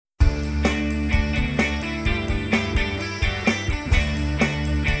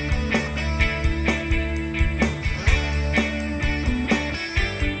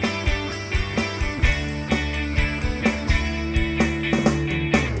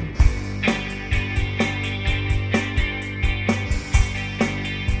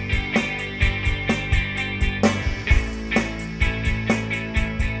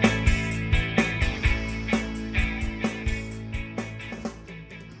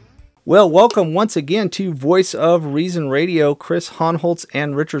Well, welcome once again to Voice of Reason Radio. Chris Honholtz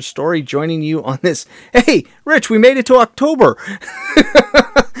and Richard Story joining you on this. Hey, Rich, we made it to October.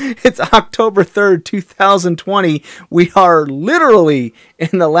 It's October 3rd, 2020. We are literally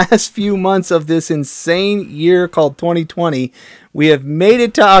in the last few months of this insane year called 2020. We have made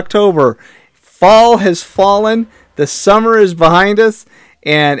it to October. Fall has fallen. The summer is behind us.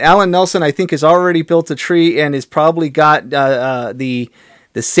 And Alan Nelson, I think, has already built a tree and has probably got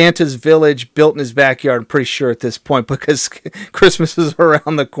the Santa's Village built in his backyard, I'm pretty sure at this point, because Christmas is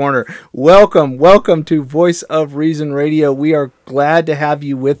around the corner. Welcome to Voice of Reason Radio. We are glad to have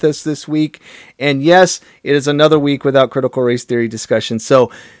you with us this week. And yes, it is another week without critical race theory discussion.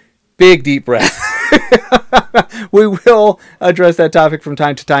 So big, deep breath. We will address that topic from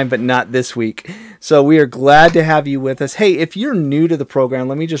time to time, but not this week. So we are glad to have you with us. Hey, if you're new to the program,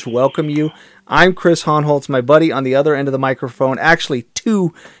 let me just welcome you. I'm Chris Honholtz, my buddy on the other end of the microphone. Actually,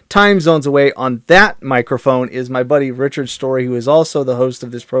 2 time zones away on that microphone is my buddy Richard Story, who is also the host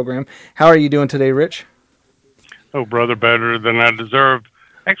of this program. How are you doing today, Rich? Oh, brother, better than I deserve.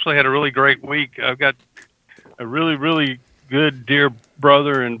 Actually had a really great week. I've got a really, really good dear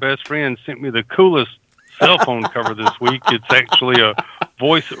brother and best friend sent me the coolest cell phone cover this week. It's actually a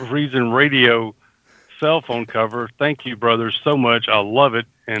Voice of Reason Radio cell phone cover. Thank you, brother, so much. I love it.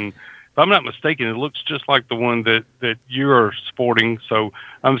 And if I'm not mistaken, it looks just like the one that you're sporting. So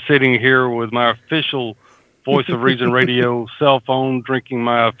I'm sitting here with my official Voice of Reason Radio cell phone, drinking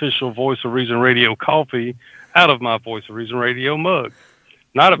my official Voice of Reason Radio coffee out of my Voice of Reason Radio mug.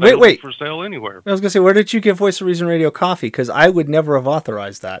 Not available for sale anywhere. I was going to say, where did you get Voice of Reason Radio coffee? Because I would never have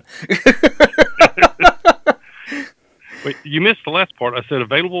authorized that. Wait, you missed the last part. I said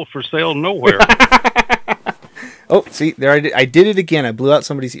available for sale nowhere. Oh, see, there I did it again. I blew out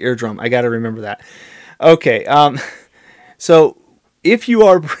somebody's eardrum. I got to remember that. Okay, so if you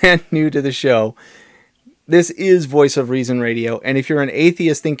are brand new to the show, this is Voice of Reason Radio. And if you're an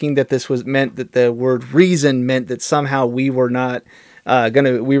atheist thinking that this was meant that the word reason meant that somehow we were not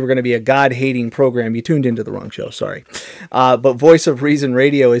we were gonna be a God-hating program, you tuned into the wrong show. Sorry, but Voice of Reason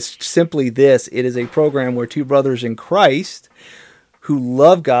Radio is simply this: it is a program where 2 brothers in Christ who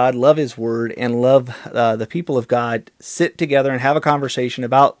love God, love His Word, and love the people of God sit together and have a conversation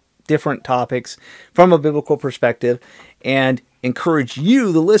about different topics from a biblical perspective, and encourage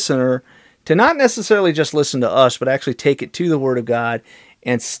you, the listener, to not necessarily just listen to us, but actually take it to the Word of God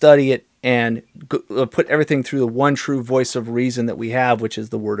and study it and put everything through the one true voice of reason that we have, which is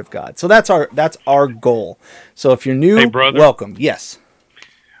the Word of God. So that's our goal. So if you're new, hey, brother, welcome. Yes.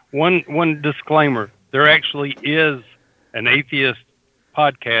 One disclaimer: there actually is an atheist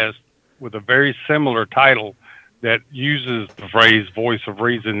podcast with a very similar title that uses the phrase "voice of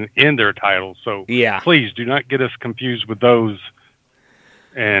reason" in their title. So please do not get us confused with those.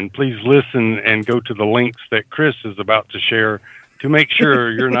 And please listen and go to the links that Chris is about to share to make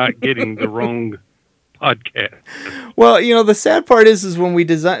sure you're not getting the wrong podcast. Well, the sad part is when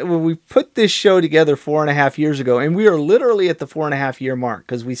we put this show together 4.5 years ago, and we are literally at the 4.5 year mark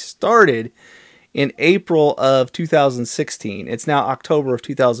because we started in April of 2016. It's now October of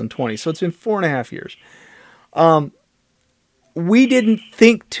 2020, so it's been 4.5 years. We didn't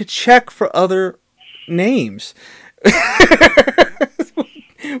think to check for other names.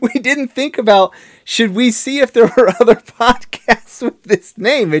 We didn't think about, should we see if there were other podcasts with this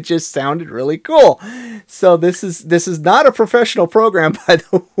name? It just sounded really cool. So this is not a professional program, by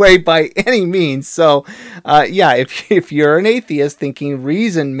the way, by any means. So if you're an atheist thinking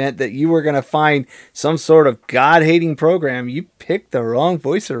reason meant that you were going to find some sort of God-hating program, you picked the wrong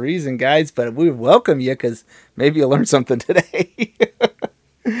Voice of Reason, guys. But we welcome you because maybe you'll learn something today.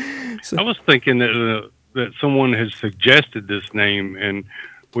 I was thinking that someone had suggested this name, and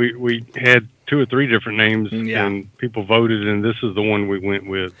we had 2 or 3 different names, and people voted, and this is the one we went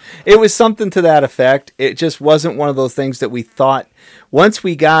with. It was something to that effect. It just wasn't one of those things that we thought, once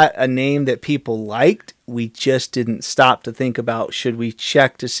we got a name that people liked, we just didn't stop to think about, should we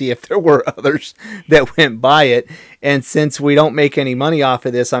check to see if there were others that went by it? And since we don't make any money off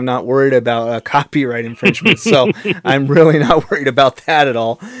of this, I'm not worried about copyright infringement. So I'm really not worried about that at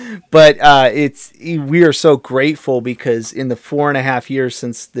all. But we are so grateful because in the 4.5 years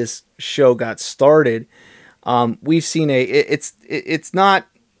since this show got started, we've seen it's not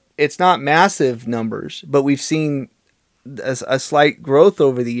massive numbers, but we've seen a slight growth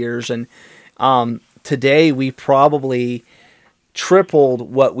over the years. And today we probably tripled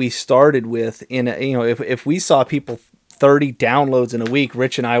what we started with. If we saw people 30 downloads in a week,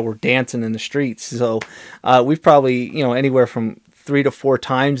 Rich and I were dancing in the streets. So we've probably anywhere from 3 to 4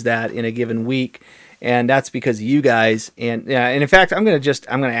 times that in a given week. And that's because of you guys. And in fact, I'm going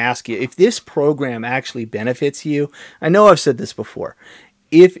to ask you if this program actually benefits you. I know I've said this before.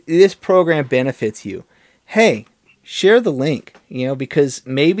 If this program benefits you, hey, share the link, because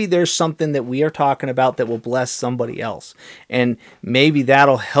maybe there's something that we are talking about that will bless somebody else. And maybe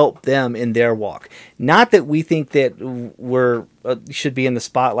that'll help them in their walk. Not that we think that we're should be in the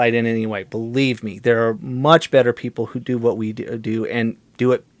spotlight in any way. Believe me, there are much better people who do what we do and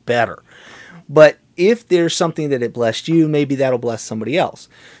do it better. But if there's something that it blessed you, maybe that'll bless somebody else.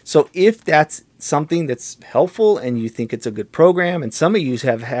 So if that's something that's helpful and you think it's a good program, and some of you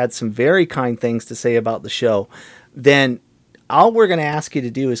have had some very kind things to say about the show, then all we're going to ask you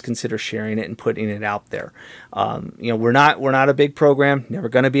to do is consider sharing it and putting it out there. We're not a big program, never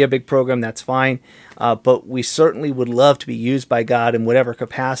going to be a big program. That's fine. But we certainly would love to be used by God in whatever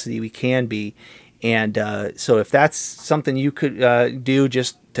capacity we can be. And so if that's something you could do,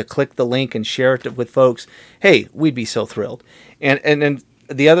 just to click the link and share it with folks, hey, we'd be so thrilled. And then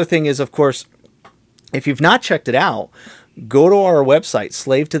the other thing is, of course, if you've not checked it out, go to our website,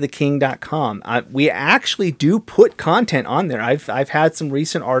 slavetotheking.com. We actually do put content on there. I've had some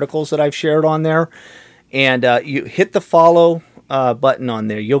recent articles that I've shared on there, and you hit the follow button on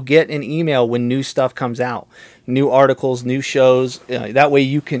there. You'll get an email when new stuff comes out, new articles, new shows. That way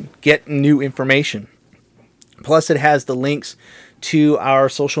you can get new information. Plus, it has the links to our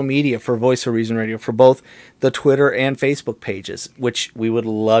social media for Voice of Reason Radio, for both the Twitter and Facebook pages, which we would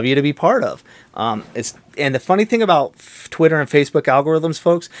love you to be part of. And the funny thing about Twitter and Facebook algorithms,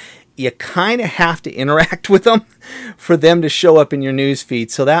 folks, you kind of have to interact with them for them to show up in your news feed.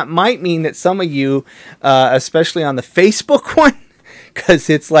 So that might mean that some of you, especially on the Facebook one, because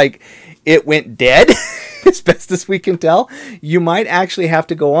it's like it went dead, as best as we can tell, you might actually have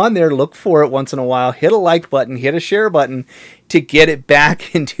to go on there, look for it once in a while, hit a like button, hit a share button to get it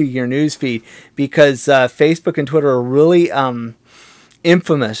back into your news feed, because Facebook and Twitter are really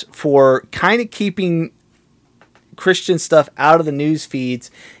infamous for kind of keeping Christian stuff out of the news feeds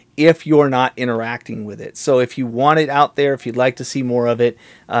if you're not interacting with it. So if you want it out there, if you'd like to see more of it,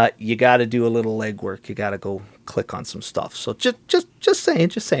 you got to do a little legwork. You got to go click on some stuff. So just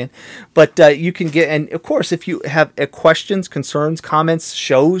saying. But you can get, and of course, if you have questions, concerns, comments,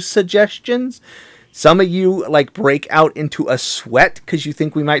 show suggestions, some of you like break out into a sweat because you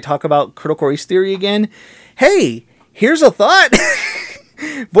think we might talk about critical race theory again. Hey, here's a thought.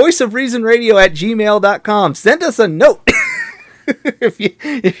 voiceofreasonradio@gmail.com. Send us a note.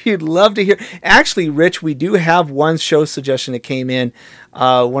 if you'd love to hear. Actually, Rich, we do have one show suggestion that came in.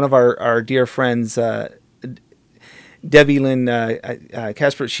 One of our dear friends, Debbie Lynn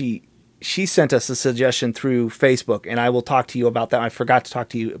Casper, she sent us a suggestion through Facebook, and I will talk to you about that. I forgot to talk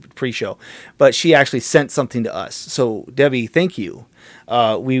to you pre-show, but she actually sent something to us. So Debbie, thank you.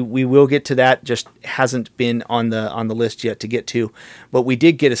 We will get to that. Just hasn't been on the list yet to get to, but we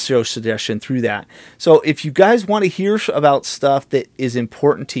did get a show suggestion through that. So if you guys want to hear about stuff that is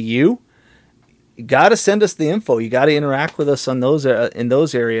important to you, you got to send us the info. You got to interact with us on those in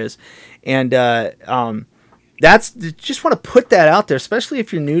those areas, and that's just want to put that out there, especially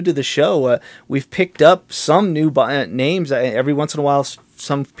if you're new to the show. We've picked up some new names every once in a while.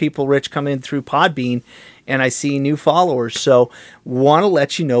 Some people, Rich, come in through Podbean, and I see new followers. So want to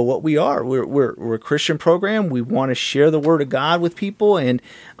let you know what we are. We're a Christian program. We want to share the Word of God with people, and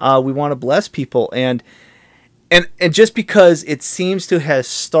we want to bless people. And just because it seems to have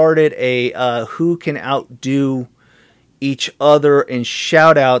started a who can outdo each other in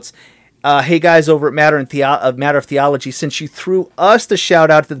shout-outs. Hey guys over at Matter of Theology, since you threw us the shout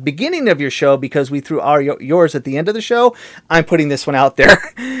out at the beginning of your show because we threw yours at the end of the show, I'm putting this one out there.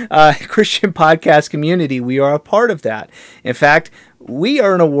 Christian Podcast Community, we are a part of that. In fact, we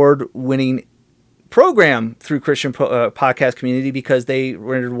are an award-winning program through Christian Podcast Community because they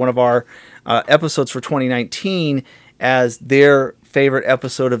rendered one of our episodes for 2019 as their favorite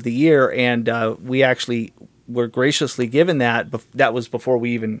episode of the year, and we actually were graciously given that. That was before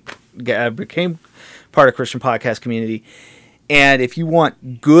we even became part of Christian Podcast Community. And if you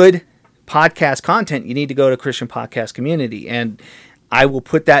want good podcast content, you need to go to Christian Podcast Community. And I will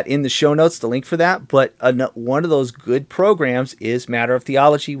put that in the show notes, the link for that. But one of those good programs is Matter of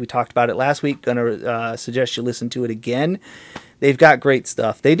Theology. We talked about it last week. Going to suggest you listen to it again. They've got great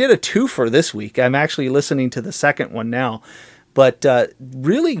stuff. They did a twofer this week. I'm actually listening to the second one now. But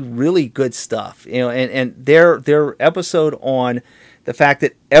really, really good stuff, and their episode on the fact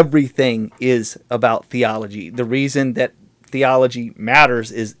that everything is about theology. The reason that theology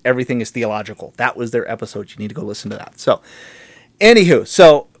matters is everything is theological. That was their episode. You need to go listen to that. So, anywho,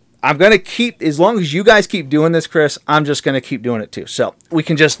 I'm going to keep, as long as you guys keep doing this, Chris, I'm just going to keep doing it too. So we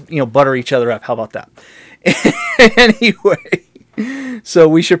can just, butter each other up. How about that? Anyway, so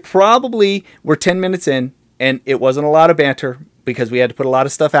we should probably, we're 10 minutes in, and it wasn't a lot of banter because we had to put a lot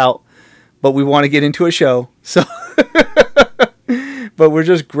of stuff out, but we want to get into a show. So, but we're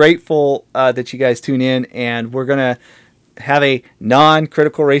just grateful that you guys tune in, and we're going to have a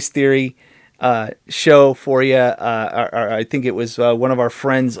non-critical race theory show for you. I think it was one of our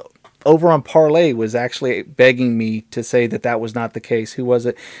friends over on Parlay was actually begging me to say that was not the case. Who was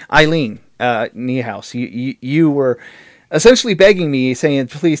it? Eileen Niehaus. You were essentially begging me, saying,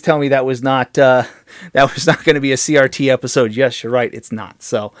 "Please tell me that was not going to be a CRT episode." Yes, you're right. It's not.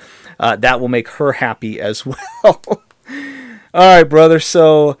 So that will make her happy as well. All right, brother.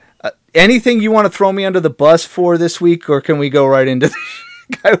 So anything you want to throw me under the bus for this week, or can we go right into the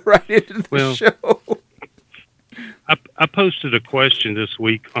show? I posted a question this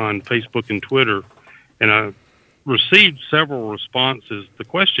week on Facebook and Twitter, and I received several responses. The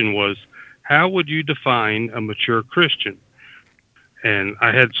question was, how would you define a mature Christian? And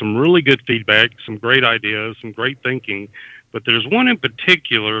I had some really good feedback, some great ideas, some great thinking, but there's one in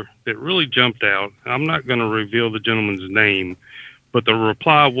particular that really jumped out. I'm not going to reveal the gentleman's name, but the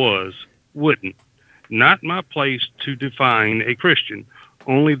reply was, wouldn't. Not my place to define a Christian.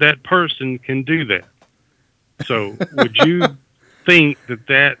 Only that person can do that. So would you think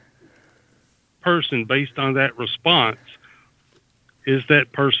that person, based on that response, is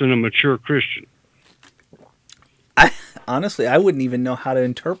that person a mature Christian? Honestly, I wouldn't even know how to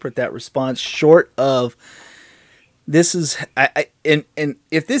interpret that response short of this is, and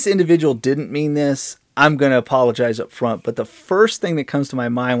if this individual didn't mean this, I'm going to apologize up front. But the first thing that comes to my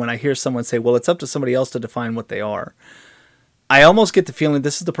mind when I hear someone say, well, it's up to somebody else to define what they are, I almost get the feeling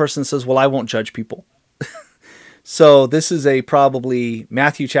this is the person that says, well, I won't judge people. So this is probably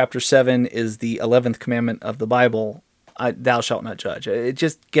Matthew chapter 7 is the 11th commandment of the Bible. Thou shalt not judge. I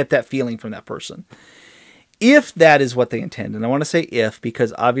just get that feeling from that person. If that is what they intend, and I want to say if,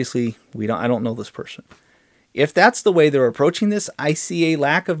 because obviously I don't know this person. If that's the way they're approaching this, I see a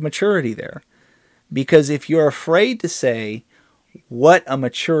lack of maturity there. Because if you're afraid to say what a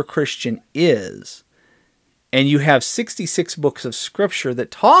mature Christian is, and you have 66 books of scripture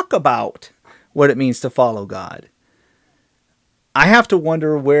that talk about what it means to follow God, I have to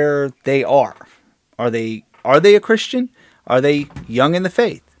wonder where they are. Are they a Christian? Are they young in the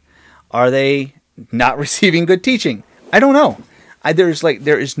faith? Are they not receiving good teaching? I don't know.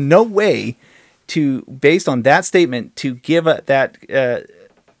 There is no way to, based on that statement, to give a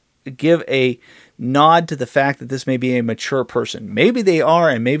nod to the fact that this may be a mature person. Maybe they are,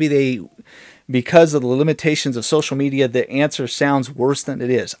 and maybe they, because of the limitations of social media, the answer sounds worse than it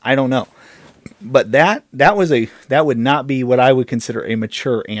is. I don't know. But that would not be what I would consider a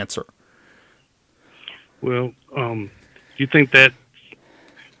mature answer. Well, do you think that,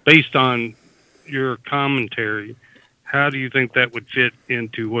 based on your commentary, how do you think that would fit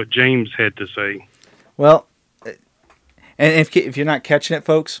into what James had to say? Well, and if you're not catching it,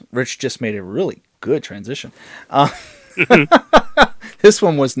 folks, Rich just made a really good transition. This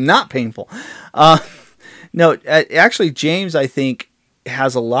one was not painful. No, actually, James, I think,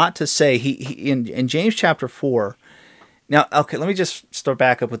 has a lot to say. He in James chapter 4. Now, okay, let me just start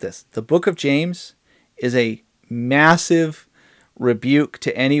back up with this. The book of James is a massive rebuke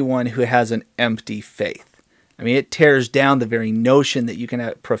to anyone who has an empty faith. I mean, it tears down the very notion that you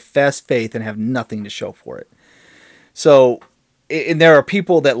can profess faith and have nothing to show for it. So, and there are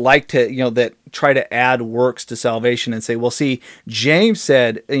people that like to, that try to add works to salvation and say, well, see, James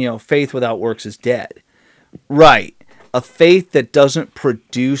said, faith without works is dead. Right. A faith that doesn't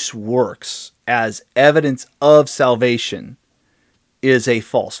produce works as evidence of salvation is a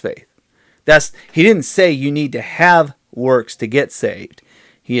false faith. He didn't say you need to have works to get saved.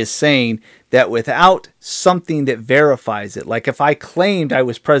 He is saying that without something that verifies it, like if I claimed I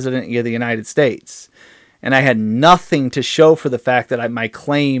was president of the United States and I had nothing to show for the fact that my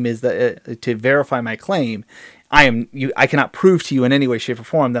claim is to verify my claim, I cannot prove to you in any way, shape, or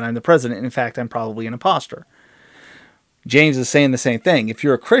form that I'm the president. In fact, I'm probably an imposter. James is saying the same thing. If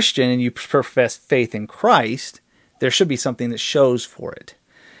you're a Christian and you profess faith in Christ, there should be something that shows for it.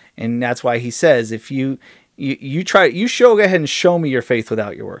 And that's why he says, if you go ahead and show me your faith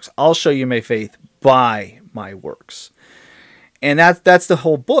without your works. I'll show you my faith by my works. And that's the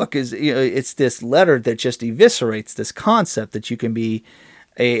whole book. It's this letter that just eviscerates this concept that you can be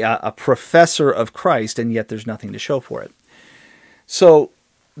a professor of Christ and yet there's nothing to show for it. So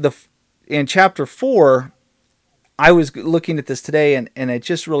in chapter 4, I was looking at this today and it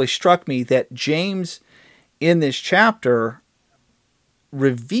just really struck me that James in this chapter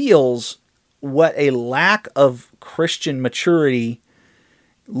reveals what a lack of Christian maturity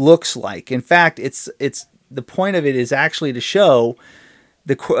looks like. In fact, it's the point of it is actually to show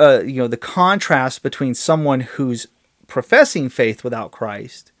the contrast between someone who's professing faith without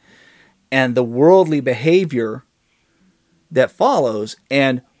Christ and the worldly behavior that follows,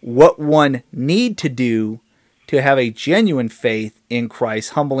 and what one need to do to have a genuine faith in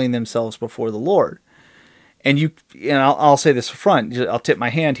Christ, humbling themselves before the Lord. And I'll say this up front. I'll tip my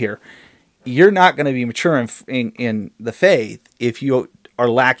hand here. You're not going to be mature in the faith if you are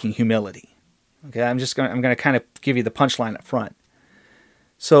lacking humility. Okay, I'm going to kind of give you the punchline up front.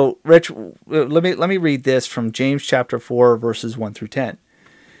 So, Rich, let me read this from James chapter 4, verses 1 through 10.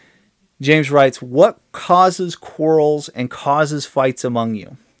 James writes, "What causes quarrels and causes fights among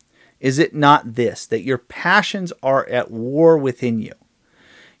you? Is it not this, that your passions are at war within you?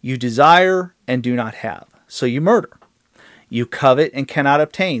 You desire and do not have, so you murder. You covet and cannot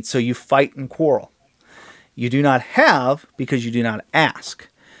obtain, so you fight and quarrel. You do not have because you do not ask.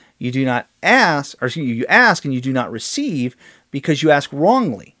 You ask and you do not receive because you ask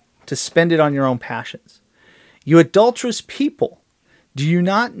wrongly to spend it on your own passions. You adulterous people, do you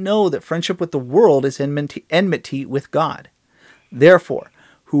not know that friendship with the world is enmity with God? Therefore,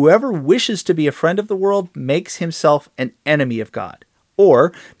 whoever wishes to be a friend of the world makes himself an enemy of God.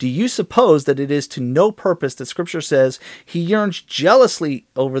 Or do you suppose that it is to no purpose that Scripture says he yearns jealously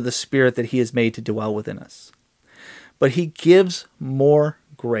over the Spirit that he has made to dwell within us? But he gives more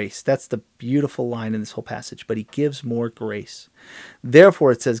grace." That's the beautiful line in this whole passage. But he gives more grace.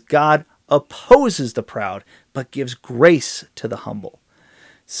 Therefore, it says, God opposes the proud, but gives grace to the humble.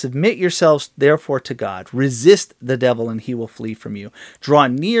 Submit yourselves, therefore, to God. Resist the devil, and he will flee from you. Draw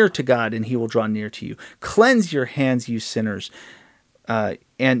near to God, and he will draw near to you. Cleanse your hands, you sinners,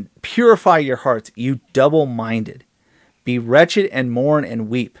 and purify your hearts, you double-minded. Be wretched and mourn and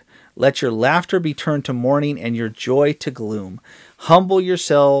weep. Let your laughter be turned to mourning and your joy to gloom. Humble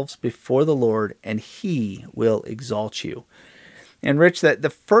yourselves before the Lord, and he will exalt you. And Rich, that the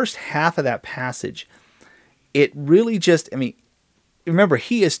first half of that passage, it really just, remember,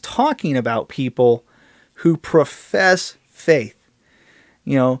 he is talking about people who profess faith.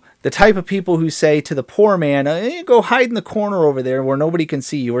 The type of people who say to the poor man, go hide in the corner over there where nobody can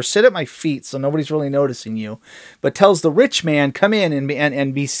see you, or sit at my feet so nobody's really noticing you. But tells the rich man, come in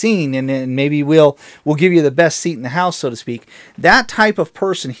and be seen, and maybe we'll give you the best seat in the house, so to speak. That type of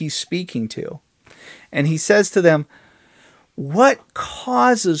person he's speaking to. And he says to them, what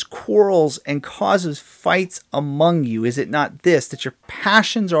causes quarrels and causes fights among you? Is it not this, that your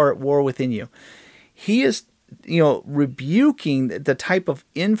passions are at war within you? He is rebuking the type of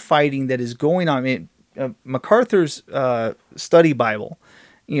infighting that is going on. MacArthur's study Bible,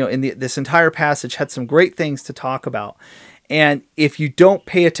 in this entire passage had some great things to talk about. And if you don't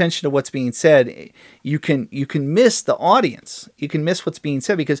pay attention to what's being said, you can miss the audience. You can miss what's being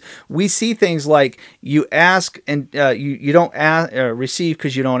said, because we see things like you ask and you don't receive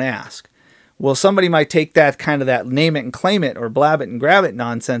because you don't ask. Well, somebody might take that kind of that name it and claim it or blab it and grab it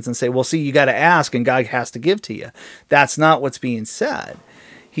nonsense and say, well, see, you got to ask and God has to give to you. That's not what's being said.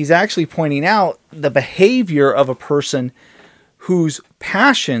 He's actually pointing out the behavior of a person whose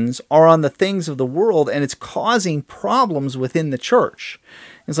passions are on the things of the world, and it's causing problems within the church.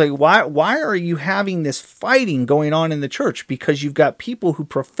 It's like, why are you having this fighting going on in the church? Because you've got people who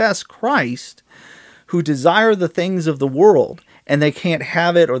profess Christ, who desire the things of the world, and they can't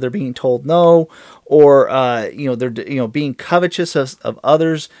have it, or they're being told no, or they're being covetous of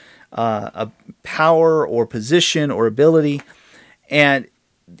others, power or position or ability, and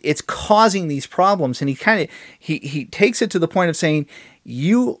it's causing these problems. And he takes it to the point of saying,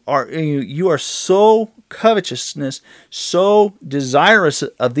 you are so covetousness, so desirous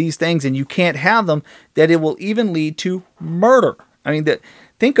of these things, and you can't have them, that it will even lead to murder.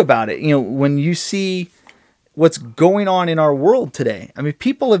 Think about it. When you see what's going on in our world today,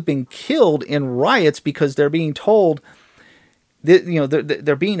 people have been killed in riots because they're being told that,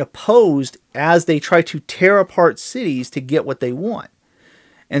 they're being opposed as they try to tear apart cities to get what they want.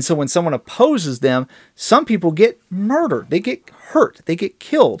 And so when someone opposes them, some people get murdered. They get hurt. They get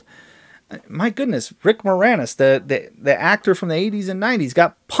killed. My goodness, Rick Moranis, the actor from the 80s and 90s,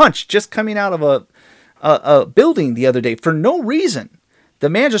 got punched just coming out of a building the other day for no reason. The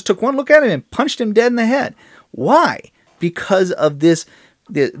man just took one look at him and punched him dead in the head. Why? Because of this,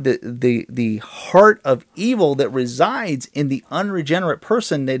 the heart of evil that resides in the unregenerate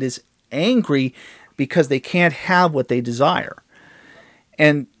person that is angry because they can't have what they desire.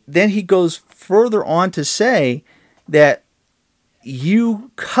 And then he goes further on to say that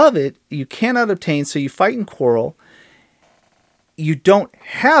you covet, you cannot obtain, so you fight and quarrel. you don't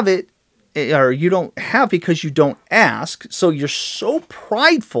have it, or you don't have because you don't ask. So you're so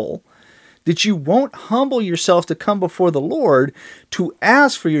prideful that you won't humble yourself to come before the Lord to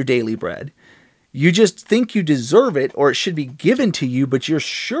ask for your daily bread. You just think you deserve it or it should be given to you, but you're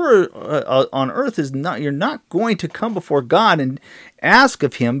sure on earth you're not going to come before God and ask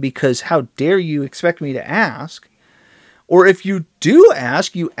of him, because how dare you expect me to ask? Or if you do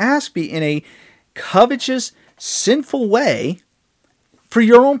ask, you ask me in a covetous, sinful way for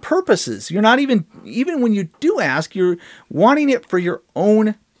your own purposes. You're not even when you do ask, you're wanting it for your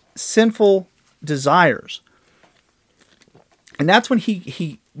own sinful desires. And that's when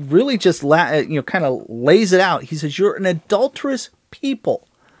he really just kind of lays it out. He says, you're an adulterous people.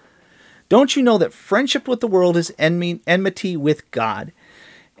 Don't you know that friendship with the world is enmity with God?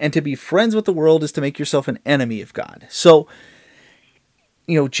 And to be friends with the world is to make yourself an enemy of God. So,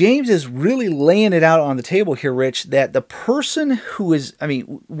 James is really laying it out on the table here, Rich, that the person who is,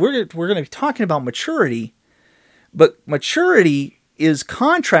 we're going to be talking about maturity, but maturity is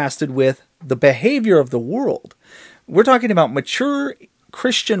contrasted with the behavior of the world. We're talking about mature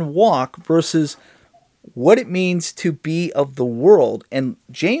Christian walk versus what it means to be of the world. And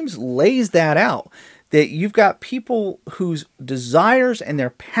James lays that out, that you've got people whose desires and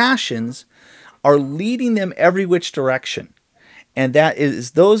their passions are leading them every which direction. And that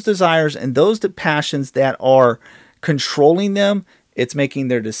is those desires and those passions that are controlling them. It's making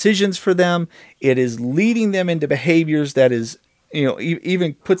their decisions for them. It is leading them into behaviors that is,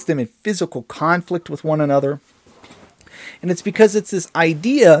 even puts them in physical conflict with one another. And it's because it's this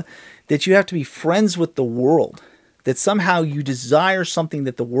idea that you have to be friends with the world, that somehow you desire something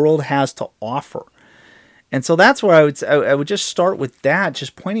that the world has to offer. And so that's where I would just start with that,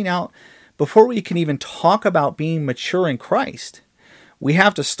 just pointing out, before we can even talk about being mature in Christ, we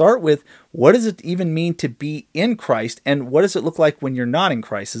have to start with, what does it even mean to be in Christ, and what does it look like when you're not in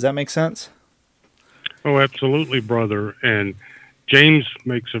Christ? Does that make sense? Oh, absolutely, brother. And James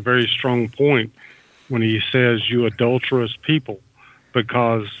makes a very strong point when he says, you adulterous people,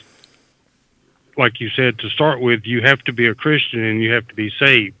 because, like you said, to start with, you have to be a Christian and you have to be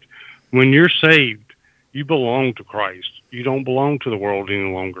saved. When you're saved, you belong to Christ. You don't belong to the world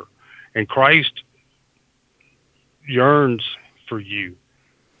any longer. And Christ yearns for you.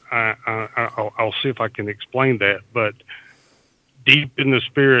 I'll see if I can explain that. But deep in the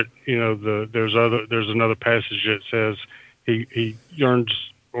spirit, there's another passage that says he yearns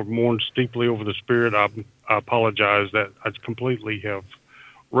or mourns deeply over the spirit. I apologize that I completely have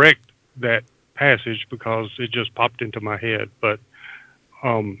wrecked that passage because it just popped into my head. But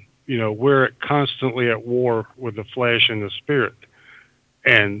we're constantly at war with the flesh and the spirit.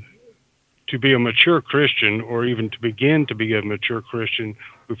 And to be a mature Christian, or even to begin to be a mature Christian,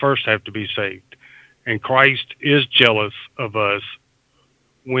 we first have to be saved. And Christ is jealous of us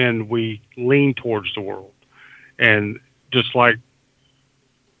when we lean towards the world. And just like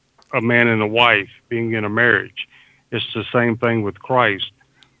a man and a wife being in a marriage, it's the same thing with Christ.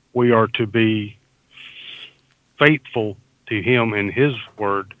 We are to be faithful to him and his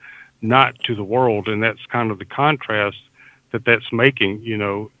word, not to the world. And that's kind of the contrast that's making.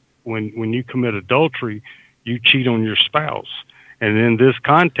 When you commit adultery, you cheat on your spouse. And in this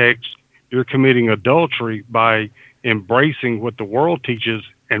context, you're committing adultery by embracing what the world teaches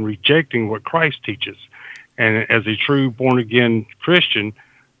and rejecting what Christ teaches. And as a true born-again Christian,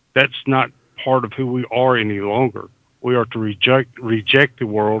 that's not part of who we are any longer. We are to reject the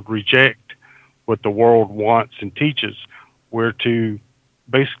world, reject what the world wants and teaches. We're to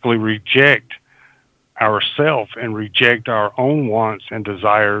basically reject ourselves and reject our own wants and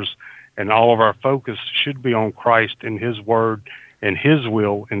desires, and all of our focus should be on Christ and his word and his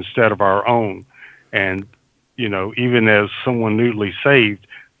will instead of our own. And, even as someone newly saved,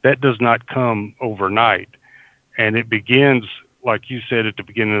 that does not come overnight. And it begins, like you said at the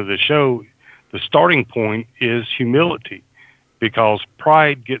beginning of the show, the starting point is humility, because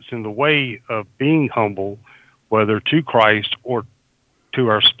pride gets in the way of being humble, whether to Christ or to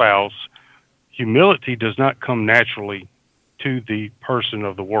our spouse. Humility does not come naturally to the person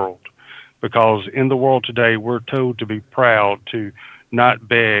of the world, because in the world today, we're told to be proud, to not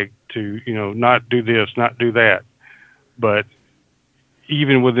beg, to, not do this, not do that. But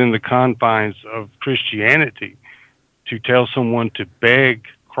even within the confines of Christianity, to tell someone to beg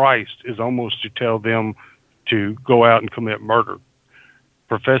Christ is almost to tell them to go out and commit murder.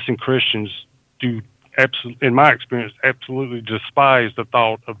 Professing Christians do, in my experience, absolutely despise the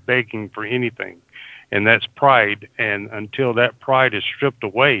thought of begging for anything. And that's pride. And until that pride is stripped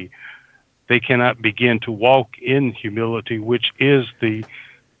away, they cannot begin to walk in humility, which is the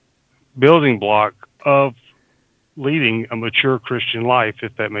building block of leading a mature Christian life,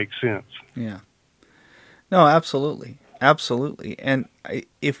 if that makes sense. Yeah. No, absolutely. Absolutely. And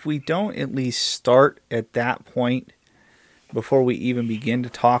if we don't at least start at that point before we even begin to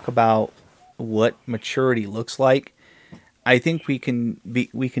talk about what maturity looks like, I think we can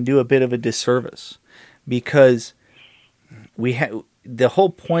do a bit of a disservice, because the whole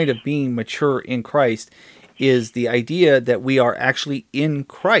point of being mature in Christ is the idea that we are actually in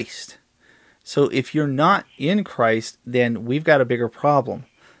Christ. So if you're not in Christ, then we've got a bigger problem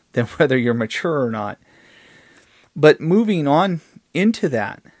than whether you're mature or not. But moving on into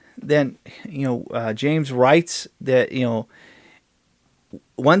that, then James writes that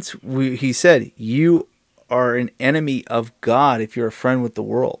he said, you are an enemy of God if you're a friend with the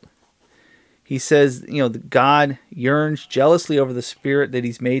world. He says, God yearns jealously over the Spirit that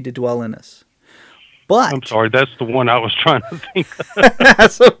He's made to dwell in us. But I'm sorry, that's the one I was trying to think of.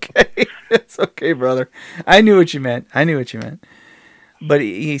 That's okay. It's okay, brother. I knew what you meant. But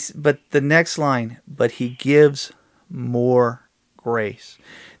the next line, but He gives more grace.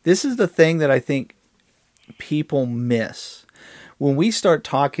 This is the thing that I think people miss. When we start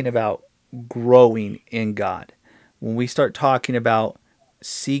talking about growing in God, when we start talking about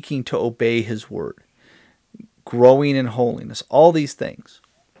seeking to obey His word, growing in holiness, all these things,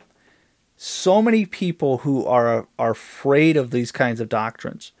 so many people who are afraid of these kinds of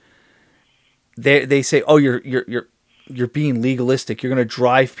doctrines, they say, "Oh, you're being legalistic. You're going to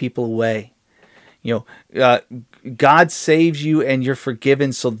drive people away." God saves you and you're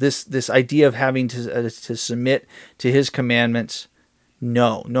forgiven. So this idea of having to submit to His commandments,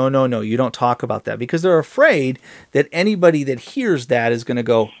 no. You don't talk about that, because they're afraid that anybody that hears that is going to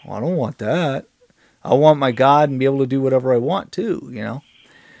go, well, I don't want that. I want my God and be able to do whatever I want too,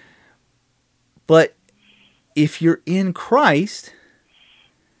 But if you're in Christ,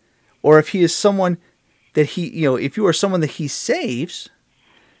 or if He is someone that if you are someone that He saves,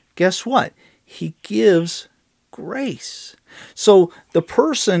 guess what? He gives grace. So the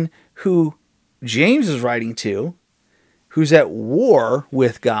person who James is writing to, who's at war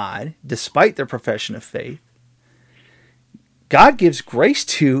with God, despite their profession of faith, God gives grace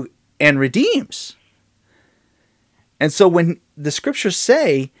to and redeems. And so when the scriptures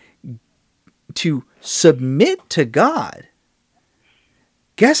say to submit to God,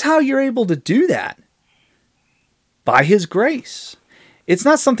 guess how you're able to do that? By His grace. It's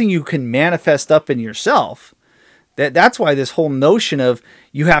not something you can manifest up in yourself. That's why this whole notion of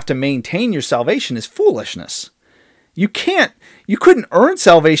you have to maintain your salvation is foolishness. You couldn't earn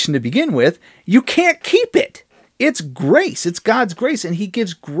salvation to begin with. You can't keep it. It's grace. It's God's grace. And He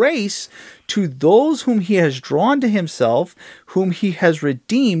gives grace to those whom He has drawn to Himself, whom He has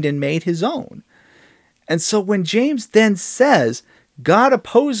redeemed and made His own. And so when James then says, God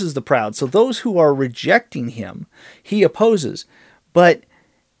opposes the proud, so those who are rejecting Him, He opposes. But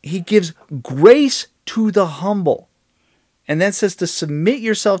He gives grace to the humble. And then says to submit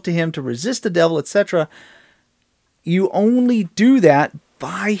yourself to Him, to resist the devil, etc. You only do that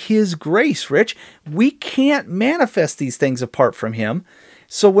by His grace, Rich. We can't manifest these things apart from Him.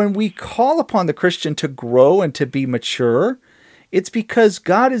 So when we call upon the Christian to grow and to be mature, it's because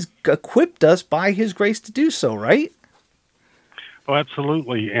God has equipped us by His grace to do so, right? Oh,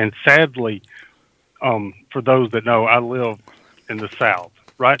 absolutely. And sadly, for those that know, I live in the South,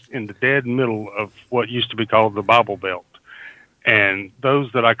 right in the dead middle of what used to be called the Bible Belt. And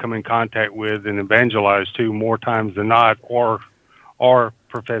those that I come in contact with and evangelize to more times than not are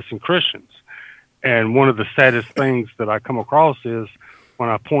professing Christians. And one of the saddest things that I come across is when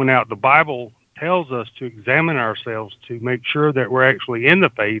I point out the Bible tells us to examine ourselves to make sure that we're actually in the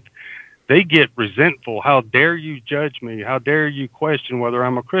faith, they get resentful. How dare you judge me? How dare you question whether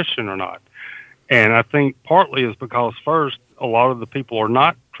I'm a Christian or not? And I think partly is because, first, a lot of the people are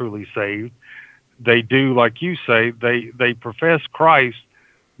not truly saved. They do, like you say, they profess Christ,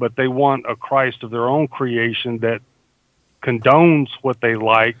 but they want a Christ of their own creation that condones what they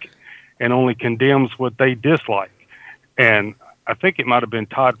like and only condemns what they dislike. And I think it might have been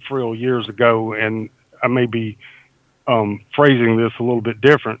Todd Frill years ago, and I may be phrasing this a little bit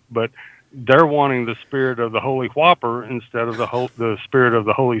different, but they're wanting the spirit of the Holy Whopper instead of the spirit of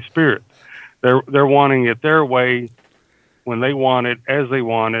the Holy Spirit. They're wanting it their way, when they want it, as they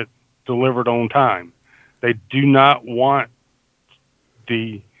want it, delivered on time. They do not want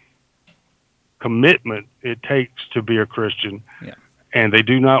the commitment it takes to be a Christian. Yeah. And they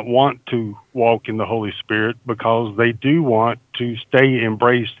do not want to walk in the Holy Spirit because they do want to stay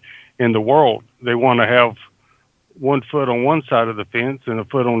embraced in the world. They want to have one foot on one side of the fence and a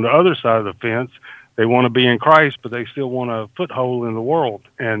foot on the other side of the fence. They want to be in Christ, but they still want a foothold in the world.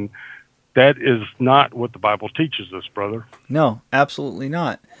 And that is not what the Bible teaches us, brother. No, absolutely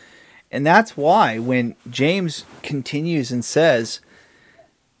not. And that's why when James continues and says,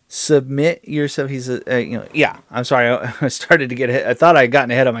 submit yourself, he says, I'm sorry, I started to get ahead. I thought I had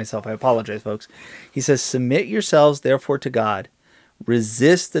gotten ahead of myself. I apologize, folks. He says, submit yourselves, therefore, to God.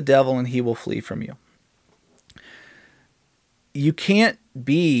 Resist the devil, and he will flee from you. You can't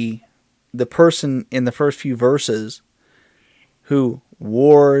be the person in the first few verses who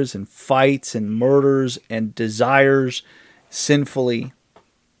wars and fights and murders and desires sinfully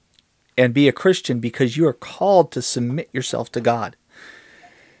and be a Christian, because you are called to submit yourself to God.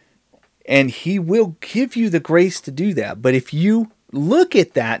 And he will give you the grace to do that. But if you look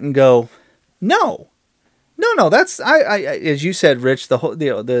at that and go, no, that's I as you said, Rich,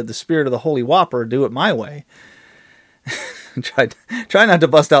 the spirit of the Holy Whopper, do it my way. Try not to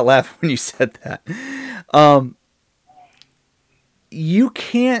bust out laughing when you said that. You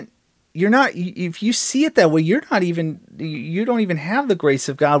can't. You're not. If you see it that way, you don't even have the grace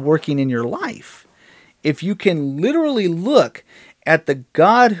of God working in your life. If you can literally look at the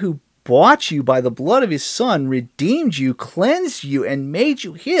God who bought you by the blood of his Son, redeemed you, cleansed you, and made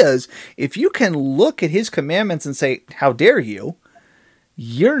you his, if you can look at his commandments and say, how dare you,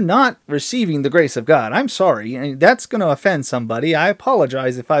 you're not receiving the grace of God. I'm sorry. And that's going to offend somebody. I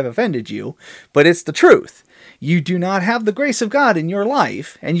apologize if I've offended you, but it's the truth. You do not have the grace of God in your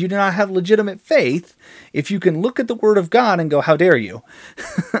life, and you do not have legitimate faith if you can look at the Word of God and go, how dare you?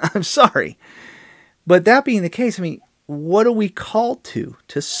 I'm sorry. But that being the case, what are we called to?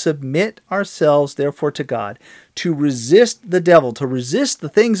 To submit ourselves, therefore, to God, to resist the devil, to resist the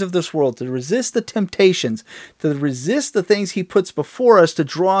things of this world, to resist the temptations, to resist the things he puts before us to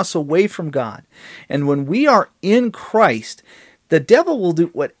draw us away from God. And when we are in Christ, the devil will do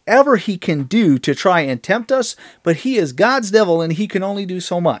whatever he can do to try and tempt us, but he is God's devil, and he can only do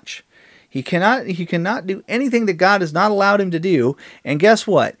so much. He cannot do anything that God has not allowed him to do, and guess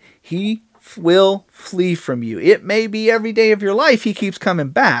what? He will flee from you. It may be every day of your life he keeps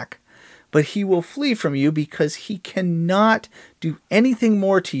coming back, but he will flee from you because he cannot do anything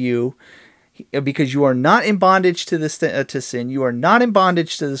more to you, because you are not in bondage to sin. You are not in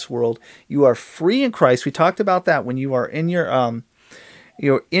bondage to this world. You are free in Christ. We talked about that. When you are in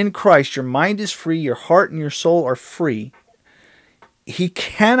you're in Christ, your mind is free, your heart and your soul are free. He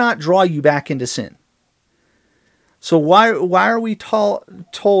cannot draw you back into sin. So why are we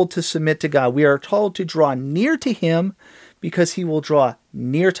told to submit to God? We are told to draw near to him because he will draw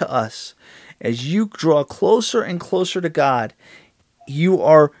near to us. As you draw closer and closer to God, you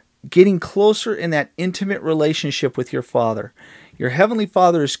are getting closer in that intimate relationship with your Father. Your Heavenly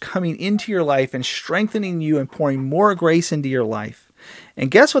Father is coming into your life and strengthening you and pouring more grace into your life.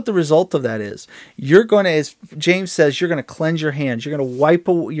 And guess what the result of that is? You're going to, as James says, you're going to cleanse your hands. You're going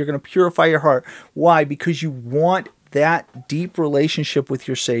to you're going to purify your heart. Why? Because you want that deep relationship with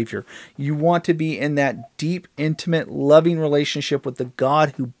your Savior. You want to be in that deep, intimate, loving relationship with the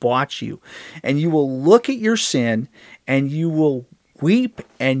God who bought you. And you will look at your sin and you will weep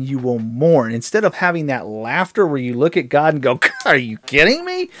and you will mourn. Instead of having that laughter where you look at God and go, are you kidding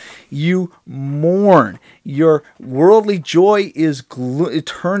me? You mourn. Your worldly joy is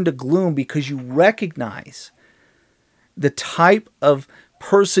turned to gloom because you recognize the type of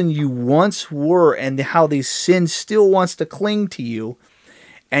person you once were and how these sins still wants to cling to you.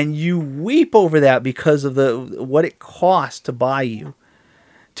 And you weep over that because of what it cost to buy you,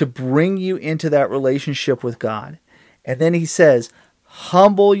 to bring you into that relationship with God. And then he says,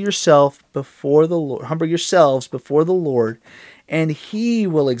 humble yourselves before the Lord, and he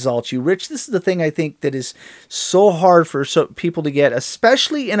will exalt you. Rich, this is the thing I think that is so hard for people to get,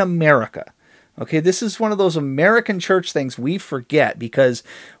 especially in America. Okay, this is one of those American church things we forget because,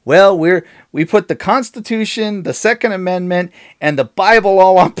 well, we put the Constitution, the Second Amendment, and the Bible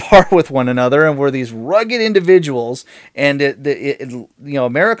all on par with one another, and we're these rugged individuals. And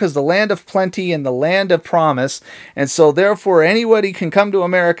America's the land of plenty and the land of promise, and so therefore anybody can come to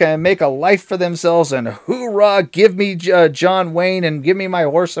America and make a life for themselves. And hoorah! Give me John Wayne and give me my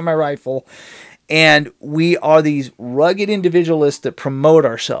horse and my rifle. And we are these rugged individualists that promote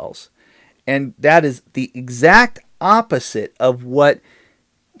ourselves. And that is the exact opposite of what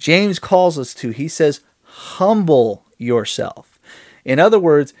James calls us to. He says, humble yourself. In other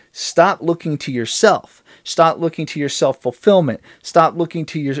words, stop looking to yourself. Stop looking to your self-fulfillment. Stop looking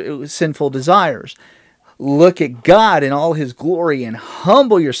to your sinful desires. Look at God in all his glory and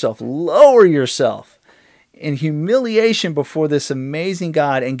humble yourself. Lower yourself in humiliation before this amazing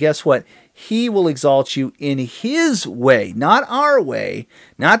God. And guess what? He will exalt you in his way, not our way,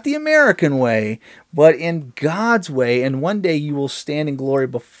 not the American way, but in God's way, and one day you will stand in glory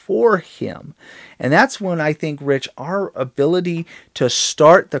before Him. And that's when I think, Rich, our ability to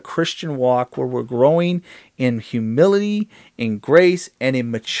start the Christian walk where we're growing in humility, in grace, and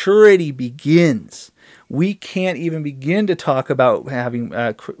in maturity begins. We can't even begin to talk about having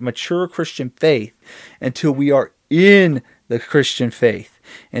mature Christian faith until we are in the Christian faith,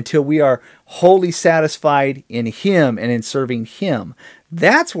 until we are wholly satisfied in Him and in serving Him.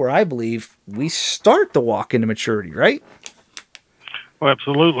 That's where I believe we start the walk into maturity, right? Well,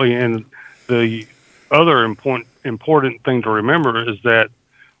 absolutely. And the other important thing to remember is that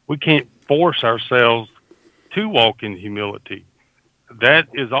we can't force ourselves to walk in humility. That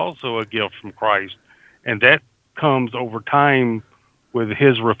is also a gift from Christ. And that comes over time with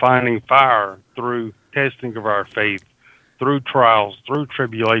His refining fire through testing of our faith, through trials, through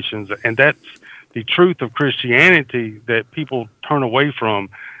tribulations. And that's the truth of Christianity that people turn away from.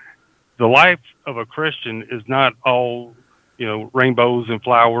 The life of a Christian is not all, rainbows and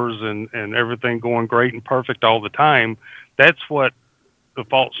flowers and everything going great and perfect all the time. That's what the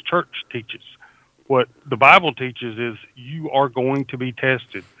false church teaches. What the Bible teaches is you are going to be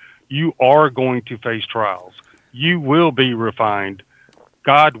tested. You are going to face trials. You will be refined.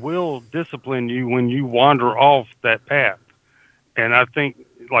 God will discipline you when you wander off that path. And I think,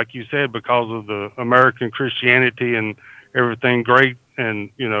 like you said, because of the American Christianity and everything great and,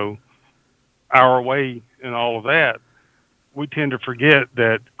 our way and all of that, we tend to forget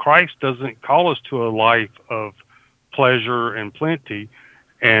that Christ doesn't call us to a life of pleasure and plenty.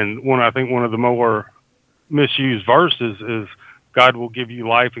 And I think one of the more misused verses is God will give you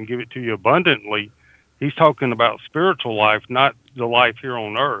life and give it to you abundantly. He's talking about spiritual life, not the life here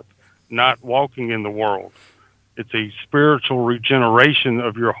on earth, not walking in the world. It's a spiritual regeneration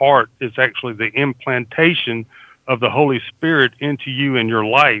of your heart. It's actually the implantation of the Holy Spirit into you and your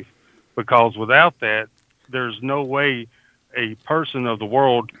life, because without that, there's no way a person of the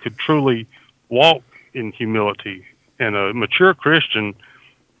world could truly walk in humility. And a mature Christian,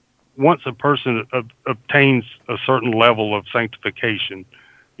 once a person obtains a certain level of sanctification,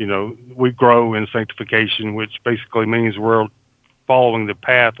 we grow in sanctification, which basically means we're following the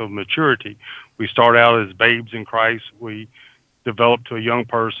path of maturity. We start out as babes in Christ. We develop to a young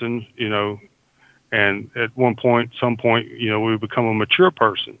person, and at some point, we become a mature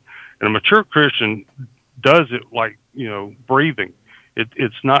person. And a mature Christian does it like, breathing.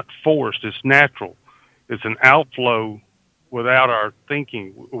 It's not forced. It's natural. It's an outflow without our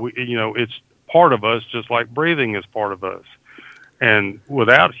thinking. It's part of us, just like breathing is part of us. And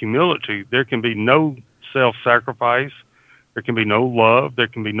without humility, there can be no self-sacrifice. There can be no love. There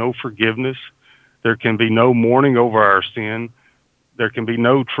can be no forgiveness. There can be no mourning over our sin. There can be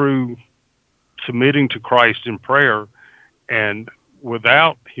no true submitting to Christ in prayer. And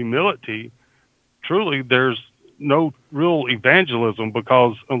without humility, truly, there's no real evangelism,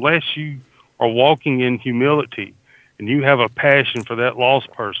 because unless you are walking in humility and you have a passion for that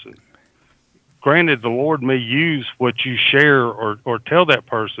lost person, granted, the Lord may use what you share or tell that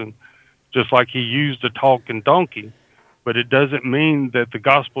person, just like He used a talking donkey, but it doesn't mean that the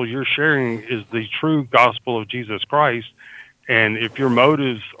gospel you're sharing is the true gospel of Jesus Christ. And if your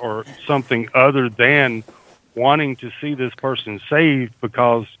motives are something other than wanting to see this person saved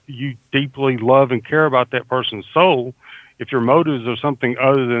because you deeply love and care about that person's soul, if your motives are something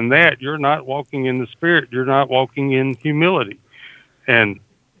other than that, you're not walking in the Spirit. You're not walking in humility. And,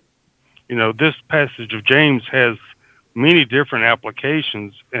 this passage of James has many different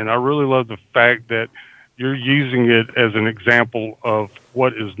applications, and I really love the fact that you're using it as an example of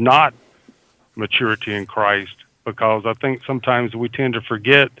what is not maturity in Christ, because I think sometimes we tend to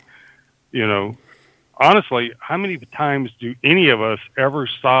forget, honestly, how many times do any of us ever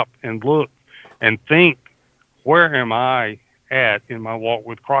stop and look and think, where am I at in my walk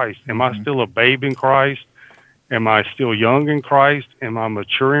with Christ? Am I still a babe in Christ? Am I still young in Christ? Am I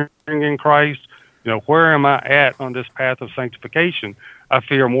maturing in Christ? Where am I at on this path of sanctification? I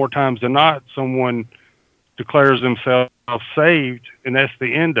fear more times than not, someone declares themselves saved, and that's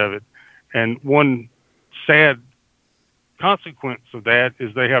the end of it. And one sad consequence of that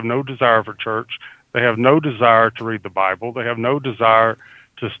is they have no desire for church. They have no desire to read the Bible. They have no desire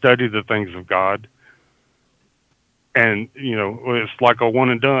to study the things of God. And, it's like a one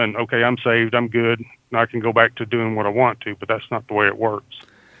and done. Okay, I'm saved. I'm good. Now I can go back to doing what I want to, but that's not the way it works.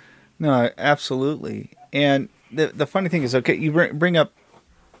 No, absolutely. And the funny thing is, okay, you bring up,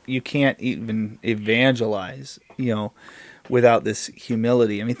 you can't even evangelize, without this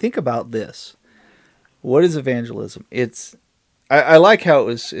humility. I mean, think about this. What is evangelism? I like how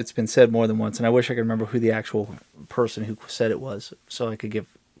it's been said more than once, and I wish I could remember who the actual person who said it was, so I could give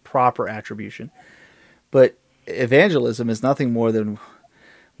proper attribution. But evangelism is nothing more than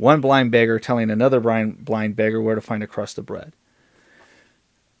one blind beggar telling another blind beggar where to find a crust of bread.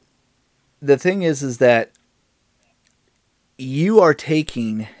 The thing is that you are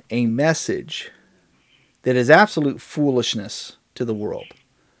taking a message that is absolute foolishness to the world.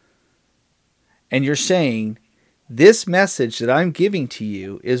 And you're saying, this message that I'm giving to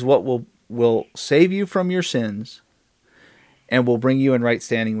you is what will save you from your sins and will bring you in right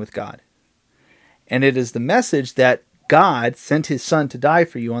standing with God. And it is the message that God sent his Son to die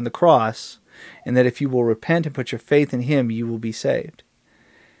for you on the cross, and that if you will repent and put your faith in him, you will be saved.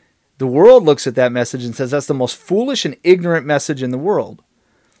 The world looks at that message and says that's the most foolish and ignorant message in the world.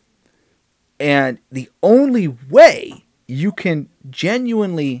 And the only way you can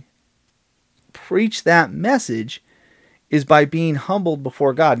genuinely preach that message is by being humbled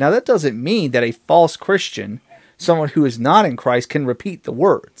before God. Now, that doesn't mean that a false Christian, someone who is not in Christ, can repeat the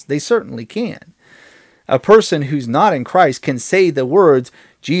words. They certainly can. A person who's not in Christ can say the words,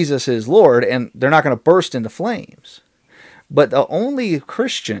 Jesus is Lord, and they're not going to burst into flames. But the only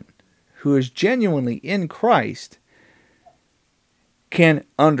Christian who is genuinely in Christ can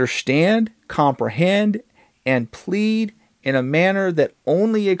understand, comprehend, and plead in a manner that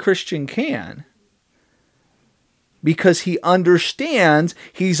only a Christian can, because he understands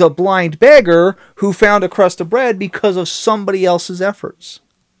he's a blind beggar who found a crust of bread because of somebody else's efforts.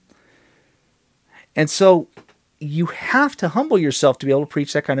 And so you have to humble yourself to be able to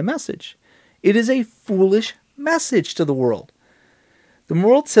preach that kind of message. It is a foolish message to the world. The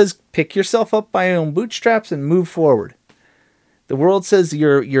world says, pick yourself up by your own bootstraps and move forward. The world says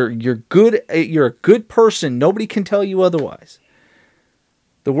you're good. You're a good person. Nobody can tell you otherwise.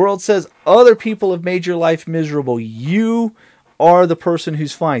 The world says other people have made your life miserable. You are the person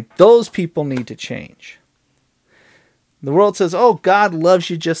who's fine. Those people need to change. The world says, oh, God loves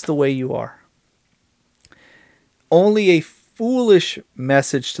you just the way you are. Only a foolish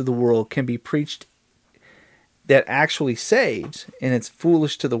message to the world can be preached that actually saves, and it's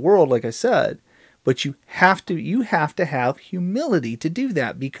foolish to the world, like I said. But you have to have humility to do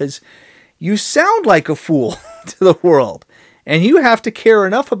that, because you sound like a fool to the world. And you have to care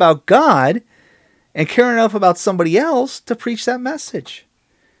enough about God and care enough about somebody else to preach that message.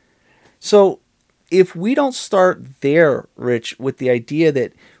 So if we don't start there, Rich, with the idea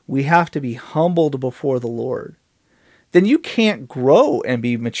that we have to be humbled before the Lord, then you can't grow and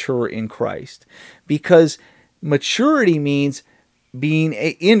be mature in Christ. Because maturity means being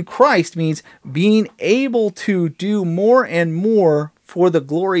in Christ means being able to do more and more for the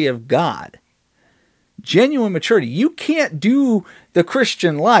glory of God. Genuine maturity. You can't do the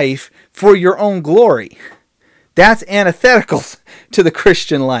Christian life for your own glory. That's antithetical to the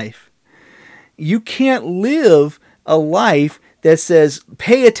Christian life. You can't live a life that says,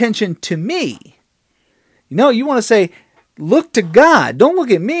 pay attention to me. No, you want to say, look to God. Don't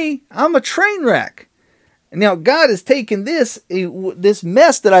look at me. I'm a train wreck. Now, God has taken this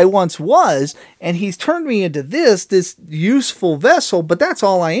mess that I once was, and he's turned me into this useful vessel, but that's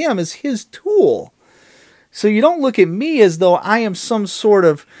all I am, is his tool. So you don't look at me as though I am some sort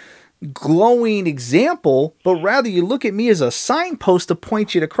of glowing example, but rather you look at me as a signpost to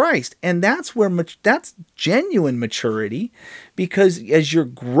point you to Christ. And that's that's genuine maturity, because as you're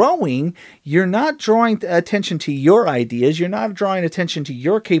growing, you're not drawing attention to your ideas, you're not drawing attention to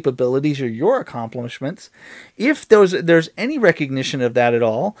your capabilities or your accomplishments. If there's any recognition of that at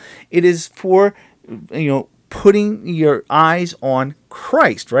all, it is for putting your eyes on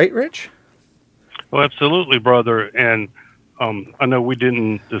Christ, right, Rich? Well, absolutely, brother. And I know we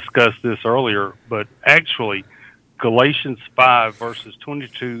didn't discuss this earlier, but actually, Galatians 5, verses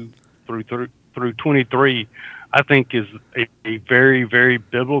 22 through 23, I think is a very, very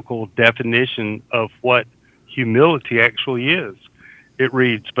biblical definition of what humility actually is. It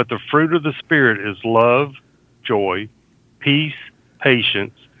reads, "But the fruit of the Spirit is love, joy, peace,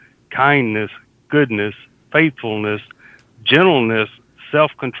 patience, kindness, goodness, faithfulness, gentleness,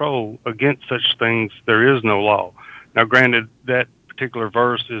 self-control. Against such things there is no law." Now, granted, that particular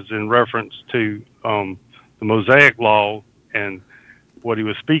verse is in reference to the Mosaic law and what he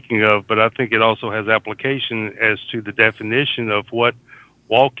was speaking of, but I think it also has application as to the definition of what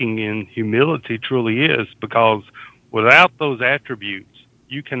walking in humility truly is, because without those attributes,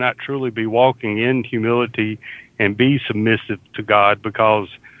 you cannot truly be walking in humility and be submissive to God, because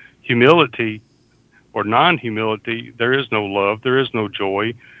humility or non-humility, there is no love, there is no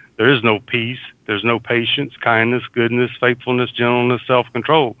joy, there is no peace, there's no patience, kindness, goodness, faithfulness, gentleness,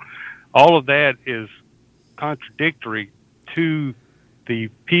 self-control. All of that is contradictory to the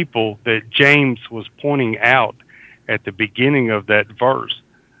people that James was pointing out at the beginning of that verse,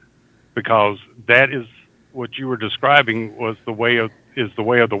 because that is what you were describing was the way of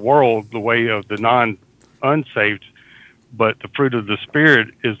the world, the way of the unsaved, but the fruit of the Spirit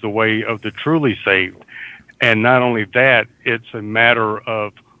is the way of the truly saved. And not only that, it's a matter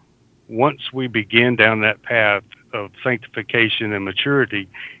of once we begin down that path of sanctification and maturity,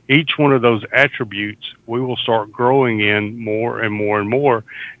 each one of those attributes we will start growing in more and more and more.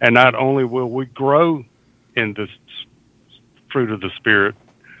 And not only will we grow in the fruit of the Spirit,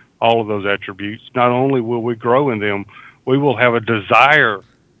 all of those attributes, not only will we grow in them, we will have a desire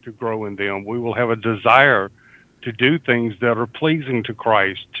to grow in them. We will have a desire to do things that are pleasing to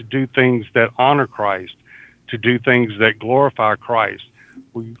Christ, to do things that honor Christ, to do things that glorify Christ.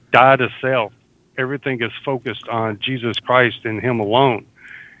 We die to self. Everything is focused on Jesus Christ and Him alone.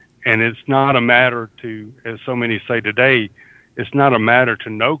 And it's not a matter to, as so many say today, it's not a matter to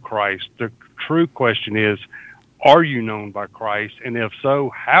know Christ. The true question is, are you known by Christ? And if so,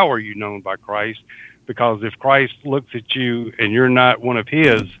 how are you known by Christ? Because if Christ looks at you and you're not one of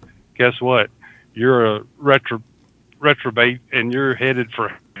His, guess what? You're a reprobate and you're headed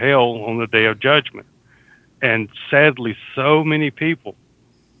for hell on the day of judgment. And sadly, so many people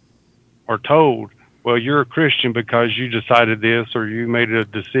are told, well, you're a Christian because you decided this, or you made a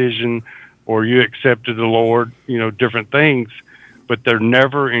decision, or you accepted the Lord, different things, but they're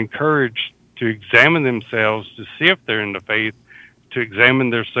never encouraged to examine themselves to see if they're in the faith, to examine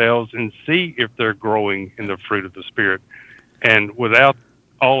themselves and see if they're growing in the fruit of the Spirit. And without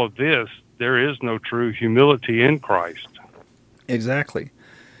all of this, there is no true humility in Christ. Exactly.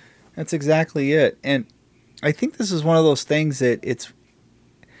 That's exactly it. And I think this is one of those things that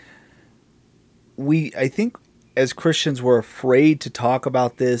I think as Christians we're afraid to talk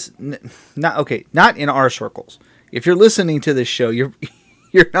about this. Not in our circles. If you're listening to this show, you're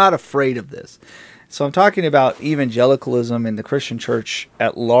not afraid of this. So I'm talking about evangelicalism and the Christian church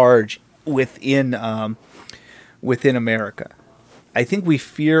at large within America. I think we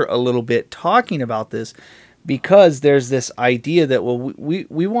fear a little bit talking about this because there's this idea that, well,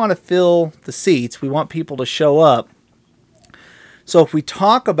 we want to fill the seats. We want people to show up. So if we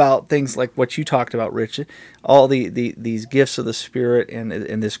talk about things like what you talked about, Rich, all these gifts of the Spirit and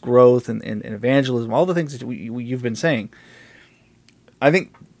this growth and evangelism, all the things that you've been saying, I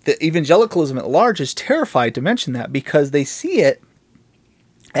think the evangelicalism at large is terrified to mention that because they see it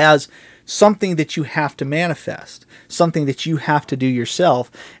as something that you have to manifest, something that you have to do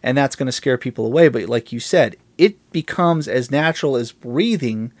yourself, and that's going to scare people away. But like you said, it becomes as natural as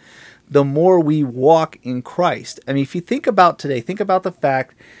breathing the more we walk in Christ. I mean, if you think about today, think about the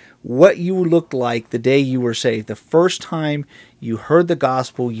fact what you looked like the day you were saved, the first time you heard the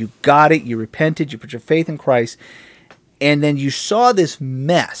gospel, you got it, you repented, you put your faith in Christ, and then you saw this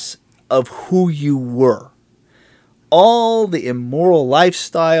mess of who you were. All the immoral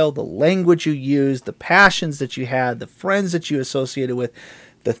lifestyle, the language you used, the passions that you had, the friends that you associated with,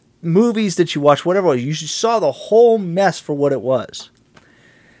 the movies that you watched, whatever it was, you saw the whole mess for what it was.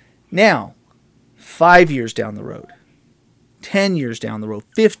 Now, 5 years down the road, 10 years down the road,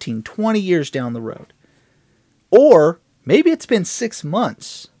 15, 20 years down the road, or maybe it's been 6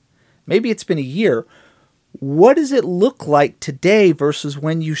 months, maybe it's been a year, what does it look like today versus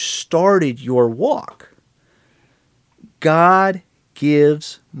when you started your walk? God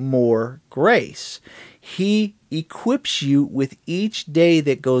gives more grace. He equips you with each day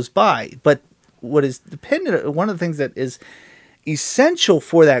that goes by. But what is dependent, one of the things that is essential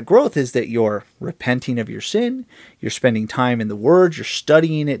for that growth is that you're repenting of your sin, you're spending time in the Word, you're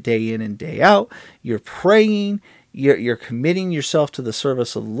studying it day in and day out, you're praying, you're committing yourself to the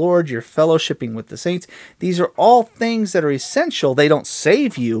service of the Lord, you're fellowshipping with the saints. These are all things that are essential. They don't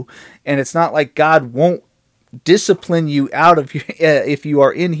save you, and it's not like God won't discipline you out of if you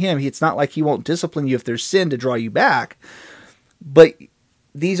are in Him. It's not like He won't discipline you if there's sin to draw you back. But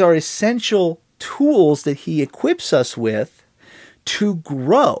these are essential tools that He equips us with to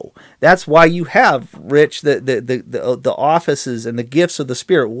grow. That's why you have, Rich, the offices and the gifts of the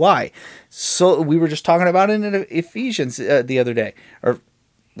Spirit. Why? So we were just talking about it in Ephesians the other day, or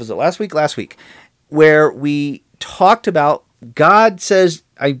was it last week? Last week, where we talked about God says,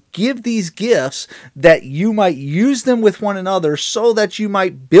 I give these gifts that you might use them with one another so that you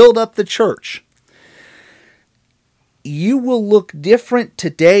might build up the church. You will look different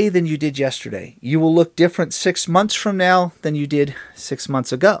today than you did yesterday. You will look different 6 months from now than you did 6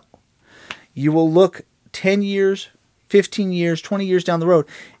 months ago. You will look 10 years, 15 years, 20 years down the road.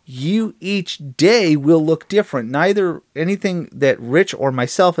 You each day will look different. Neither anything that Rich or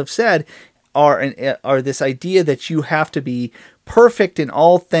myself have said are this idea that you have to be perfect in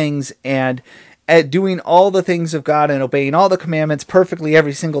all things and at doing all the things of God and obeying all the commandments perfectly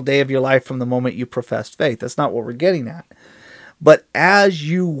every single day of your life from the moment you professed faith. That's not what we're getting at. But as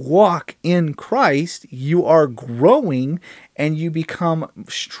you walk in Christ, you are growing and you become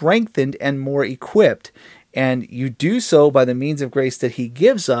strengthened and more equipped. And you do so by the means of grace that he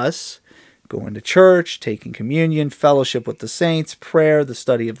gives us, going to church, taking communion, fellowship with the saints, prayer, the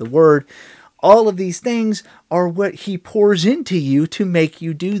study of the word. All of these things are what he pours into you to make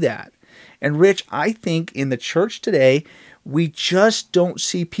you do that. And Rich, I think in the church today, we just don't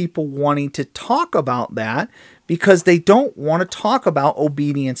see people wanting to talk about that because they don't want to talk about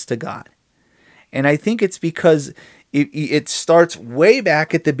obedience to God. And I think it's because it starts way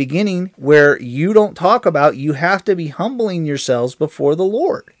back at the beginning where you don't talk about you have to be humbling yourselves before the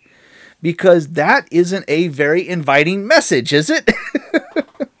Lord. Because that isn't a very inviting message, is it?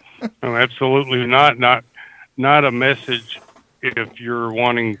 No, absolutely not. Not a message if you're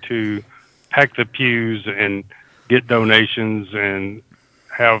wanting to pack the pews and get donations and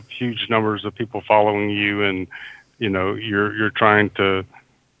have huge numbers of people following you, and you're trying to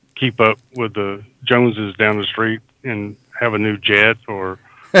keep up with the Joneses down the street and have a new jet or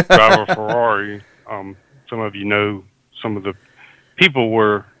drive a Ferrari. Some of you know some of the people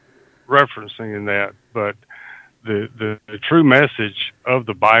were referencing in that, but the true message of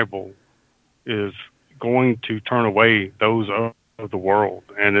the Bible is going to turn away those of the world,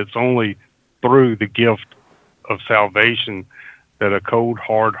 and it's only through the gift of salvation that a cold,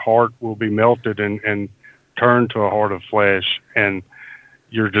 hard heart will be melted and turned to a heart of flesh, and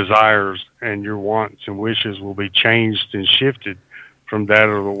your desires and your wants and wishes will be changed and shifted from that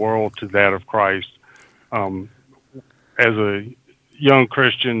of the world to that of Christ. As a young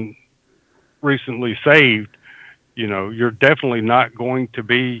Christian recently saved, you're definitely not going to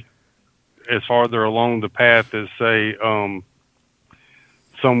be as farther along the path as, say,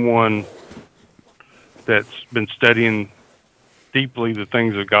 someone that's been studying deeply the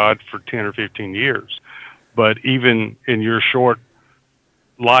things of God for 10 or 15 years. But even in your short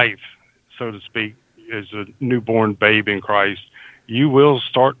life, so to speak, as a newborn babe in Christ, you will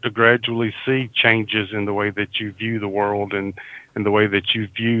start to gradually see changes in the way that you view the world and in the way that you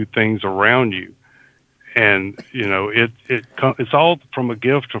view things around you. And, it's all from a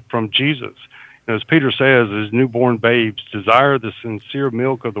gift from Jesus. As Peter says, as newborn babes, desire the sincere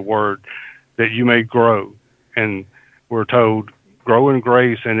milk of the word that you may grow. And we're told, grow in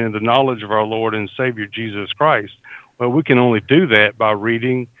grace and in the knowledge of our Lord and Savior Jesus Christ. Well, we can only do that by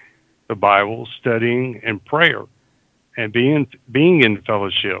reading the Bible, studying, and prayer, and being in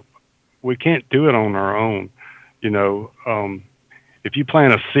fellowship. We can't do it on our own. If you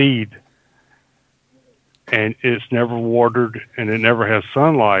plant a seed and it's never watered and it never has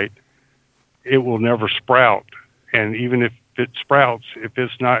sunlight, it will never sprout. And even if it sprouts, if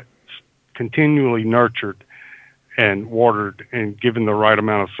it's not continually nurtured and watered and given the right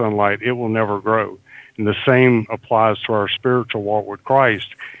amount of sunlight, it will never grow. And the same applies to our spiritual walk with Christ.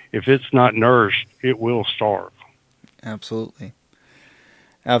 If it's not nourished, it will starve. Absolutely.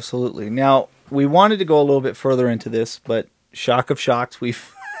 Absolutely. Now, we wanted to go a little bit further into this, but shock of shocks, we're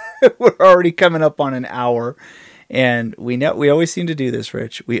already coming up on an hour, and we always seem to do this,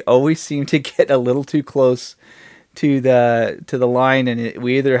 Rich. We always seem to get a little too close to the line, and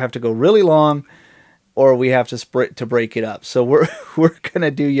we either have to go really long or we have to break it up. So we're going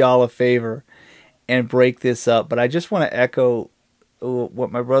to do y'all a favor and break this up. But I just want to echo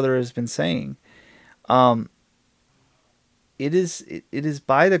what my brother has been saying. It is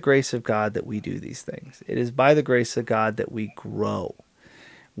by the grace of God that we do these things. It is by the grace of God that we grow.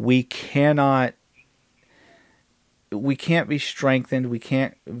 We can't be strengthened. We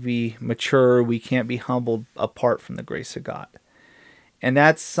can't be mature. We can't be humbled apart from the grace of God. And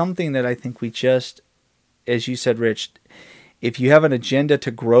that's something that I think we just, as you said, Rich, if you have an agenda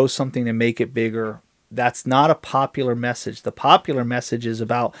to grow something and make it bigger, that's not a popular message. The popular message is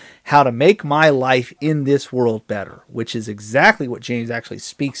about how to make my life in this world better, which is exactly what James actually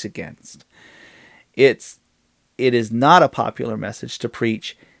speaks against. It is not a popular message to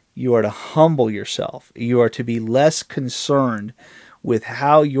preach. You are to humble yourself. You are to be less concerned with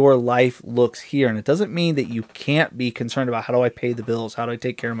how your life looks here. And it doesn't mean that you can't be concerned about how do I pay the bills? How do I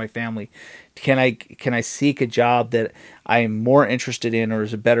take care of my family? Can I seek a job that I am more interested in or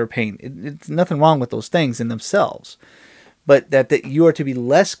is a better paying? It's nothing wrong with those things in themselves. But that you are to be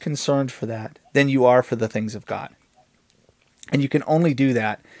less concerned for that than you are for the things of God. And you can only do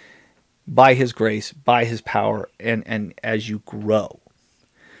that by His grace, by His power, and as you grow.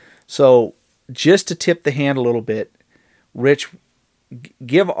 So just to tip the hand a little bit, Rich,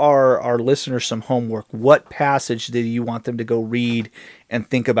 give our listeners some homework. What passage do you want them to go read and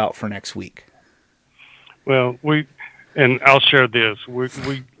think about for next week? Well, and I'll share this.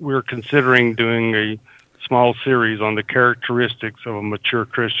 We're considering doing a small series on the characteristics of a mature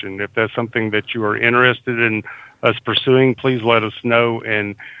Christian. If that's something that you are interested in us pursuing, please let us know,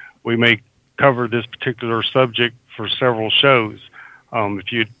 and we may cover this particular subject for several shows.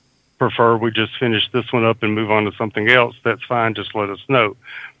 If you'd prefer we just finish this one up and move on to something else, that's fine. Just let us know.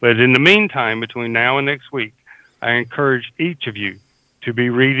 But in the meantime, between now and next week, I encourage each of you to be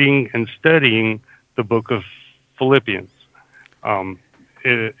reading and studying the book of Philippians.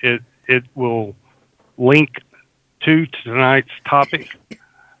 It will link to tonight's topic,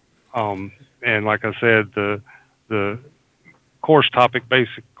 and like I said, the course topic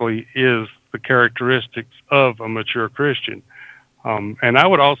basically is the characteristics of a mature Christian. And I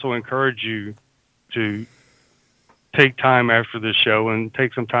would also encourage you to take time after this show and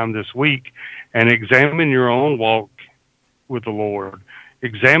take some time this week and examine your own walk with the Lord.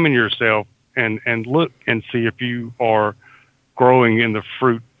 Examine yourself and look and see if you are growing in the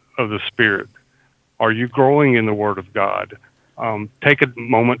fruit of the Spirit. Are you growing in the Word of God? Take a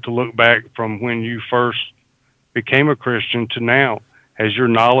moment to look back from when you first became a Christian to now. Has your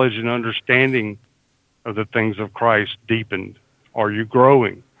knowledge and understanding of the things of Christ deepened? Are you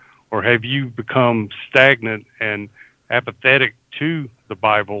growing? Or have you become stagnant and apathetic to the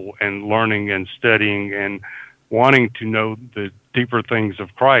Bible and learning and studying and wanting to know the deeper things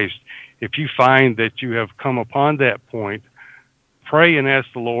of Christ? If you find that you have come upon that point, pray and ask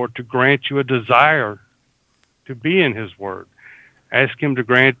the Lord to grant you a desire to be in His Word. Ask Him to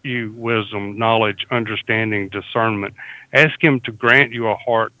grant you wisdom, knowledge, understanding, discernment. Ask Him to grant you a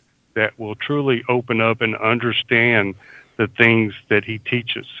heart that will truly open up and understand the things that He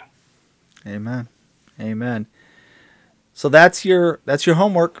teaches. Amen. Amen. So that's your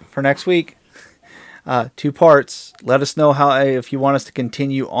homework for next week. 2 parts. Let us know how if you want us to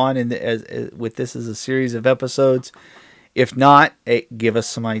continue on with this as a series of episodes. If not, give us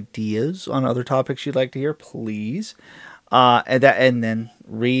some ideas on other topics you'd like to hear, please. And then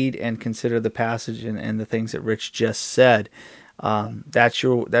read and consider the passage and the things that Rich just said. That's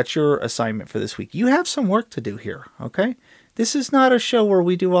your assignment for this week. You have some work to do here, okay? This is not a show where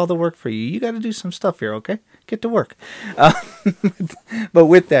we do all the work for you. You got to do some stuff here, okay? Get to work. But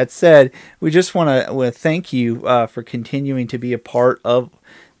with that said, we just want to thank you for continuing to be a part of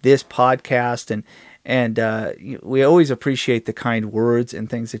this podcast, and we always appreciate the kind words and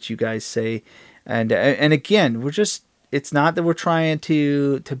things that you guys say. And again, it's not that we're trying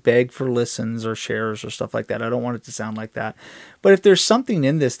to beg for listens or shares or stuff like that. I don't want it to sound like that. But if there's something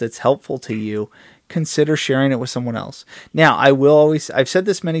in this that's helpful to you, consider sharing it with someone else. Now, I've said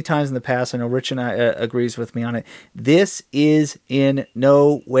this many times in the past. I know Rich and I agrees with me on it. This is in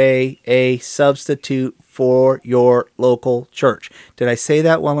no way a substitute for your local church. Did I say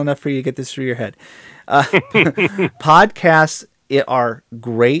that well enough for you to get this through your head? Podcasts are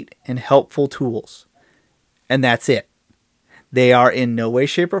great and helpful tools, and that's it. They are in no way,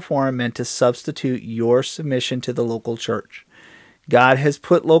 shape, or form meant to substitute your submission to the local church. God has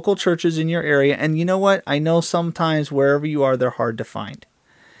put local churches in your area, and you know what? I know sometimes wherever you are, they're hard to find.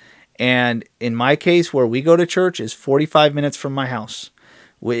 And in my case, where we go to church is 45 minutes from my house.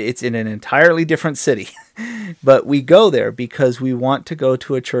 It's in an entirely different city. But we go there because we want to go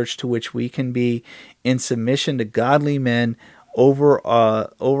to a church to which we can be in submission to godly men over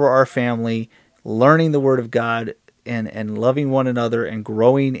our family, learning the Word of God, and loving one another and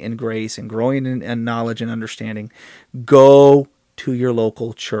growing in grace and growing in knowledge and understanding. Go to your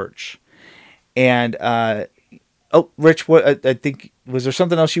local church. And Rich, what I think, was there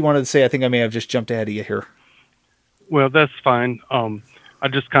something else you wanted to say? I think I may have just jumped ahead of you here. Well, that's fine. I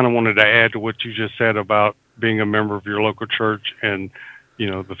just kind of wanted to add to what you just said about being a member of your local church and,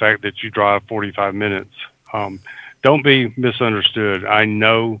 the fact that you drive 45 minutes. Don't be misunderstood. I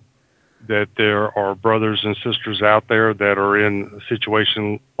know that there are brothers and sisters out there that are in a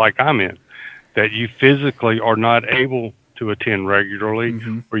situation like I'm in, that you physically are not able to attend regularly,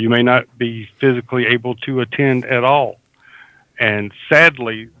 or you may not be physically able to attend at all. And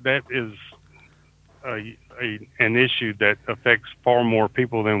sadly, that is an issue that affects far more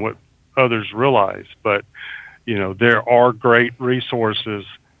people than what others realize. But, there are great resources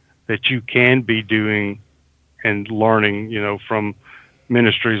that you can be doing and learning, from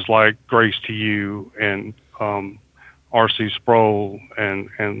ministries like Grace to You and R.C. Sproul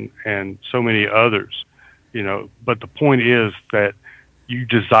and so many others, But the point is that you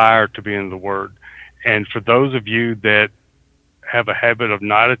desire to be in the Word. And for those of you that have a habit of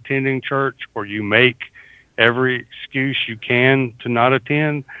not attending church, or you make every excuse you can to not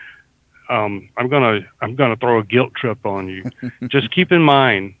attend, I'm gonna throw a guilt trip on you. Just keep in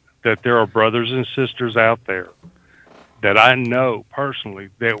mind that there are brothers and sisters out there that I know personally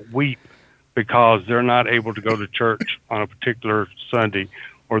that weep because they're not able to go to church on a particular Sunday,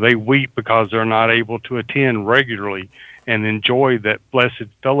 or they weep because they're not able to attend regularly and enjoy that blessed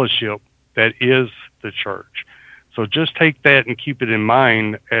fellowship that is the church. So just take that and keep it in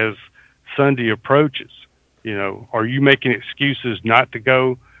mind as Sunday approaches. You know, are you making excuses not to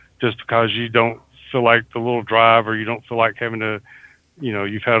go just because you don't feel like the little drive, or you don't feel like having to, you know,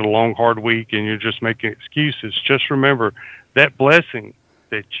 you've had a long, hard week and you're just making excuses? Just remember that blessing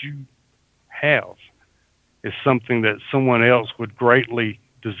that you have is something that someone else would greatly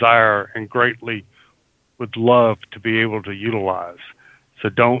desire and greatly would love to be able to utilize. So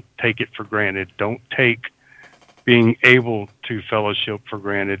don't take it for granted. Don't take being able to fellowship for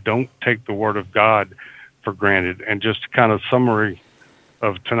granted. Don't take the Word of God for granted. And just kind of summary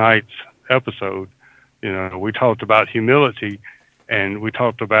of tonight's episode, you know, we talked about humility, and we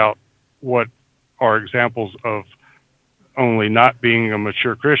talked about what are examples of only not being a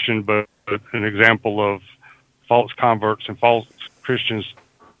mature Christian, but an example of false converts and false Christians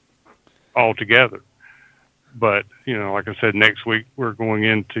altogether. But, you know, like I said, next week we're going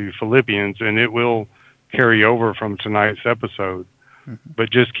into Philippians, and it will carry over from tonight's episode. Mm-hmm. But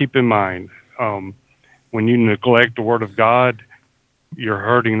just keep in mind, when you neglect the Word of God, you're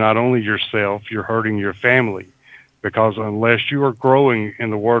hurting not only yourself, you're hurting your family. Because unless you are growing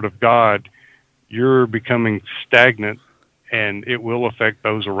in the Word of God, you're becoming stagnant, and it will affect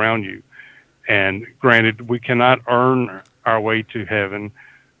those around you. And granted, we cannot earn our way to heaven,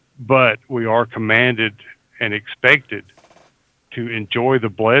 but we are commanded and expected to enjoy the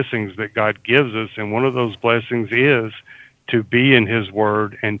blessings that God gives us. And one of those blessings is to be in His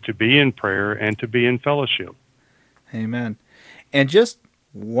Word, and to be in prayer, and to be in fellowship. Amen. And just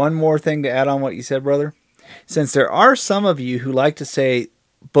one more thing to add on what you said, brother. Since there are some of you who like to say,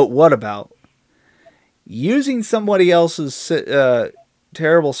 but what about? Using somebody else's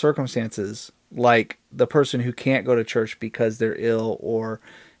terrible circumstances, like the person who can't go to church because they're ill or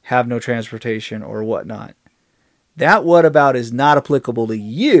have no transportation or whatnot. That what about is not applicable to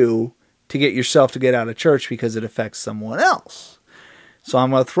you to get yourself to get out of church because it affects someone else. So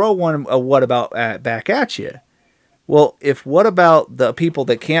I'm going to throw a what about back at you. Well, if what about the people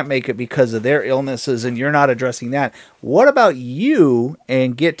that can't make it because of their illnesses and you're not addressing that, what about you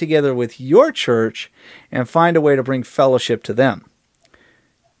and get together with your church and find a way to bring fellowship to them?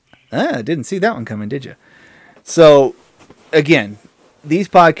 I didn't see that one coming, did you? So, again, these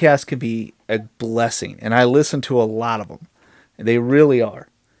podcasts can be a blessing, and I listen to a lot of them. They really are.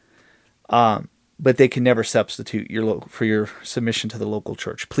 But they can never substitute for your submission to the local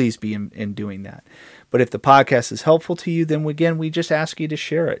church. Please be in doing that. But if the podcast is helpful to you, then again, we just ask you to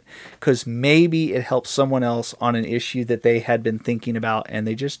share it, because maybe it helps someone else on an issue that they had been thinking about, and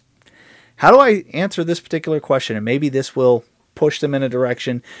they just, how do I answer this particular question? And maybe this will push them in a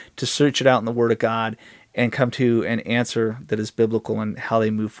direction to search it out in the Word of God and come to an answer that is biblical and how they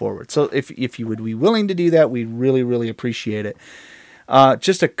move forward. So if you would be willing to do that, we'd really, really appreciate it.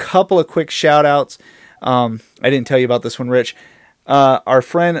 Just a couple of quick shout outs. I didn't tell you about this one, Rich. Our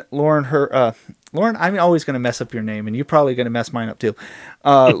friend Lauren, Lauren, I'm always going to mess up your name, and you're probably going to mess mine up too.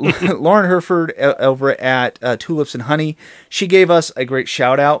 Lauren Herford over at Tulips and Honey. She gave us a great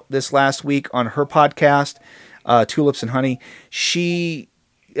shout out this last week on her podcast, Tulips and Honey. She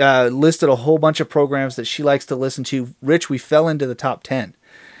listed a whole bunch of programs that she likes to listen to. Rich, we fell into the top 10,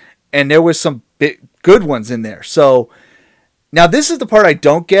 and there was some good ones in there. So now this is the part I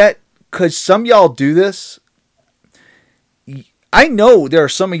don't get, because some of y'all do this. I know there are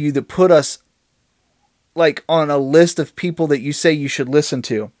some of you that put us like on a list of people that you say you should listen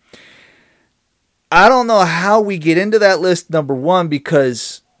to. I don't know how we get into that list, number one,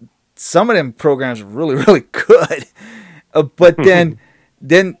 because some of them programs are really, really good. But then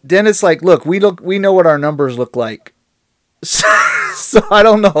it's like, look, we know what our numbers look like. So I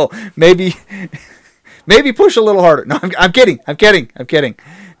don't know. Maybe push a little harder. No, I'm kidding.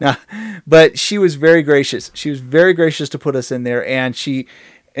 No, but she was very gracious. She was very gracious to put us in there, and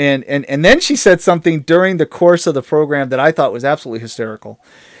and then she said something during the course of the program that I thought was absolutely hysterical.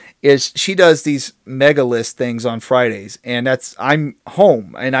 Is she does these mega list things on Fridays, and I'm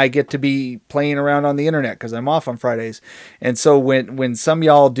home and I get to be playing around on the internet because I'm off on Fridays. And so when some of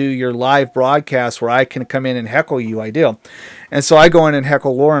y'all do your live broadcasts where I can come in and heckle you, I do. And so I go in and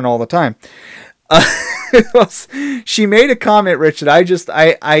heckle Lauren all the time. She made a comment, Rich,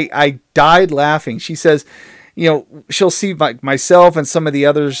 that I died laughing. She says, she'll see myself and some of the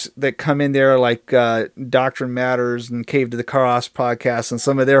others that come in there, like Doctrine Matters and Cave to the Chaos podcast, and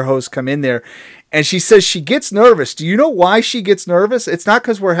some of their hosts come in there, and she says she gets nervous. Do you know why she gets nervous? It's not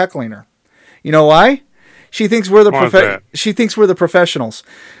because we're heckling her. You know why? She thinks we're the professionals.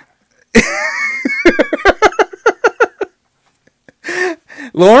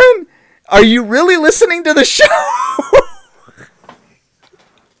 Lauren, are you really listening to the show?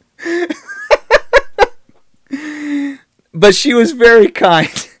 But she was very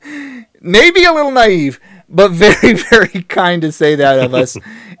kind. Maybe a little naive, but very, very kind to say that of us.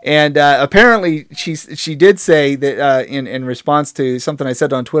 And apparently she did say that in response to something I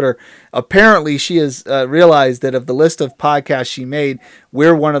said on Twitter, apparently she has realized that of the list of podcasts she made,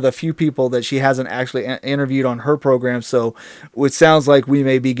 we're one of the few people that she hasn't actually interviewed on her program. So it sounds like we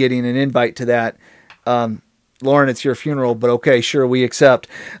may be getting an invite to that. Lauren, it's your funeral, but okay, sure, we accept.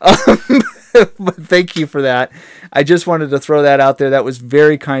 But thank you for that. I just wanted to throw that out there. That was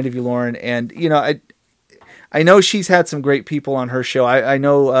very kind of you, Lauren. And, I know she's had some great people on her show. I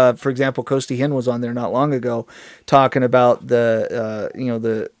know, for example, Coasty Hen was on there not long ago talking about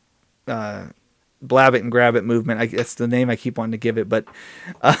the Blab It and Grab It movement. That's the name I keep wanting to give it. But,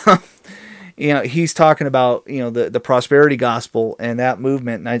 he's talking about, the prosperity gospel and that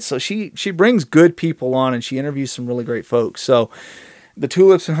movement. And so she brings good people on, and she interviews some really great folks. So the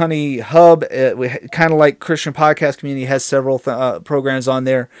Tulips and Honey Hub, kind of like Christian Podcast Community, has several programs on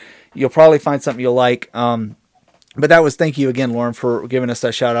there. You'll probably find something you'll like. But thank you again, Lauren, for giving us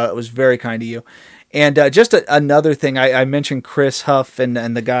that shout out. It was very kind of you. And just another thing, I mentioned Chris Huff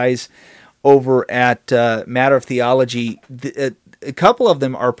and the guys over at Matter of Theology. A couple of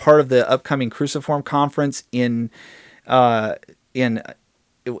them are part of the upcoming Cruciform Conference in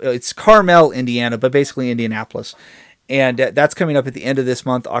it's Carmel, Indiana, but basically Indianapolis. And that's coming up at the end of this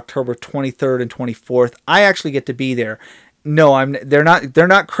month, October 23rd and 24th. I actually get to be there. No, they're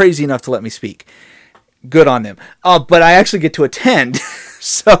not crazy enough to let me speak. Good on them. But I actually get to attend.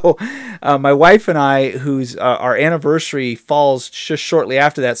 So my wife and I, whose our anniversary falls just shortly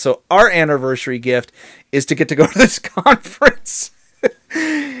after that. So our anniversary gift is to get to go to this conference.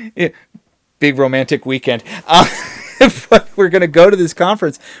 Big romantic weekend. But we're going to go to this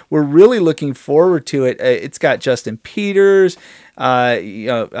conference. We're really looking forward to it. It's got Justin Peters,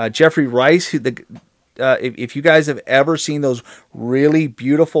 Jeffrey Rice, if you guys have ever seen those really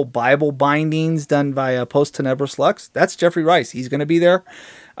beautiful Bible bindings done by Post Tenebris Lux, that's Jeffrey Rice. He's going to be there.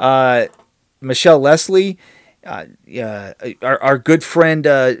 Michelle Leslie, our good friend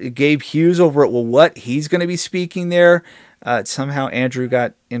Gabe Hughes over at Well What, he's going to be speaking there. Somehow Andrew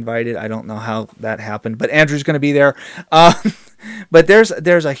got invited. I don't know how that happened, but Andrew's going to be there. But there's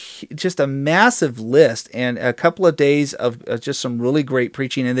just a massive list and a couple of days of just some really great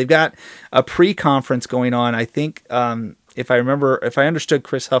preaching, and they've got a pre-conference going on. I think if I understood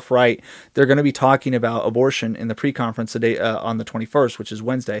Chris Huff right, they're going to be talking about abortion in the pre-conference today on the 21st, which is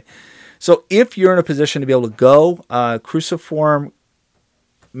Wednesday. So if you're in a position to be able to go,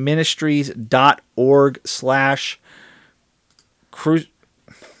 cruciformministries.org/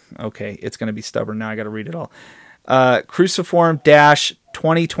 okay, it's going to be stubborn now. I got to read it all.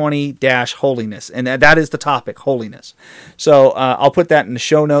 Cruciform-2020-holiness. And that is the topic, holiness. So I'll put that in the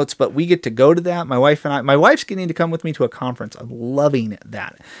show notes, but we get to go to that. My wife's getting to come with me to a conference. I'm loving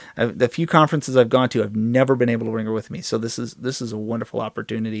that. The few conferences I've gone to, I've never been able to bring her with me. So this is a wonderful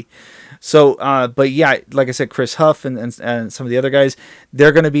opportunity. So, but yeah, like I said, Chris Huff and some of the other guys,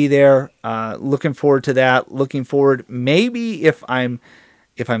 they're going to be there. Looking forward to that. Looking forward, maybe if I'm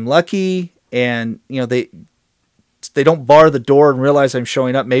lucky and, they don't bar the door and realize I'm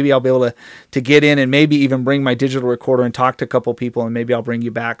showing up, maybe I'll be able to get in and maybe even bring my digital recorder and talk to a couple people, and maybe I'll bring you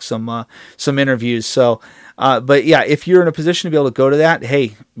back some interviews. So, but yeah, if you're in a position to be able to go to that,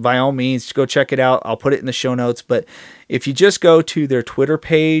 hey, by all means, go check it out. I'll put it in the show notes. But if you just go to their Twitter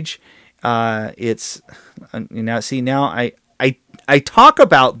page, it's now I talk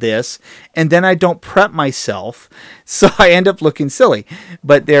about this and then I don't prep myself, so I end up looking silly.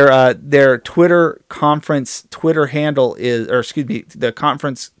 But their Twitter conference Twitter handle is, the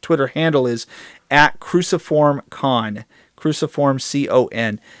conference Twitter handle is at CruciformCon,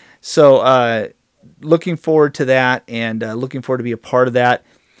 CruciformCon. So looking forward to that, and looking forward to be a part of that.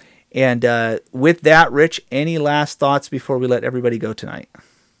 And with that, Rich, any last thoughts before we let everybody go tonight?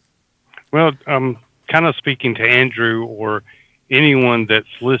 Well, kind of speaking to Andrew or anyone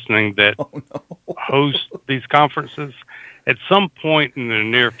that's listening that hosts these conferences, at some point in the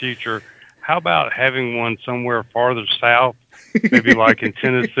near future, how about having one somewhere farther south, maybe like in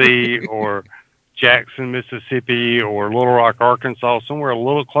Tennessee or Jackson, Mississippi, or Little Rock, Arkansas, somewhere a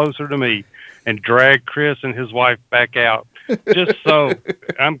little closer to me, and drag Chris and his wife back out. Just so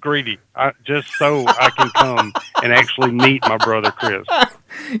I'm greedy. Just so I can come and actually meet my brother Chris.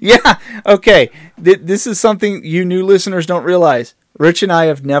 Yeah. Okay. This is something you new listeners don't realize. Rich and I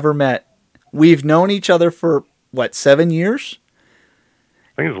have never met. We've known each other for, 7 years?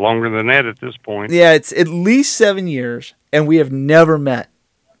 I think it's longer than that at this point. Yeah, it's at least 7 years, and we have never met.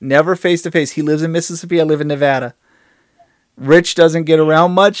 Never face to face. He lives in Mississippi. I live in Nevada. Rich doesn't get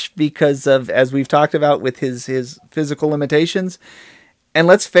around much because of, as we've talked about, with his physical limitations. And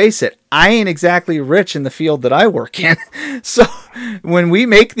let's face it, I ain't exactly rich in the field that I work in. So when we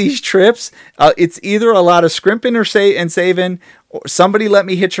make these trips, it's either a lot of scrimping or saving, or somebody let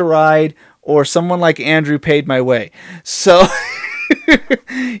me hitch a ride, or someone like Andrew paid my way. So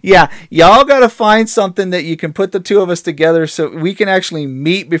yeah, y'all got to find something that you can put the two of us together so we can actually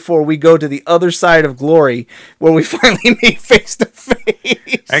meet before we go to the other side of glory, where we finally meet face to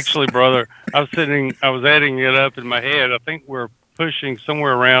face. Actually, brother, I was adding it up in my head. I think we're pushing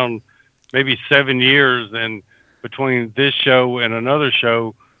somewhere around maybe 7 years, and between this show and another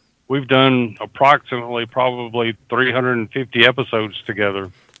show, we've done approximately probably 350 episodes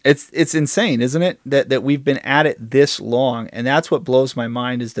together. It's insane, isn't it? That we've been at it this long, and that's what blows my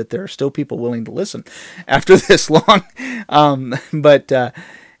mind, is that there are still people willing to listen after this long. But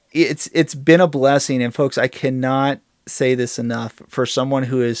it's been a blessing, and folks, I cannot say this enough. For someone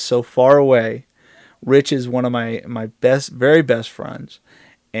who is so far away, Rich is one of my very best friends,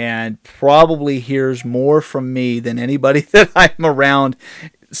 and probably hears more from me than anybody that I'm around,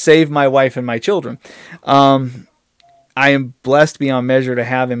 save my wife and my children. I am blessed beyond measure to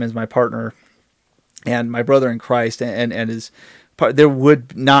have him as my partner and my brother in Christ, and his part. There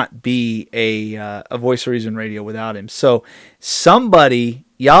would not be a Voice of Reason Radio without him. So somebody,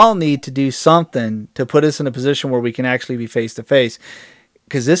 y'all need to do something to put us in a position where we can actually be face to face,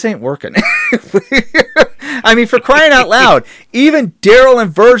 because this ain't working. I mean, for crying out loud, even Daryl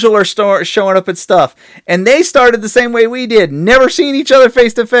and Virgil are showing up at stuff, and they started the same way we did, never seen each other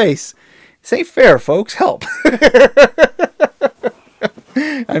face to face. This ain't fair, folks. Help.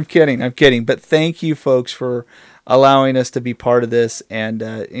 I'm kidding. But thank you, folks, for allowing us to be part of this,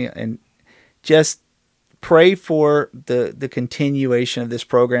 and just pray for the continuation of this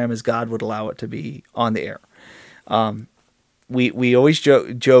program as God would allow it to be on the air. We always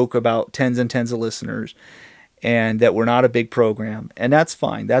joke about tens and tens of listeners, and that we're not a big program, and that's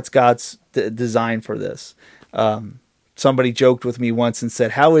fine. That's God's design for this. Somebody joked with me once and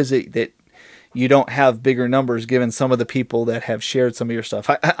said, "How is it that you don't have bigger numbers given some of the people that have shared some of your stuff?"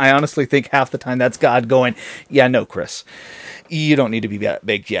 I honestly think half the time that's God going, "Yeah, no, Chris, you don't need to be that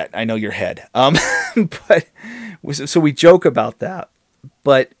big yet. I know your head." But so we joke about that,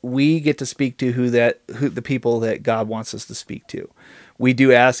 but we get to speak to who the people that God wants us to speak to. We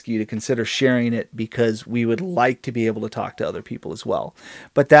do ask you to consider sharing it, because we would like to be able to talk to other people as well.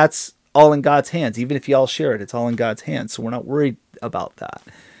 But that's all in God's hands. Even if y'all share it, it's all in God's hands. So we're not worried about that.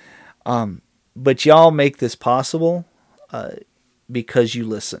 But y'all make this possible because you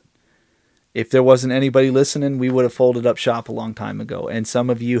listen. If there wasn't anybody listening, we would have folded up shop a long time ago. And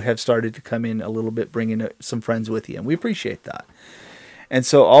some of you have started to come in a little bit, bringing some friends with you, and we appreciate that. And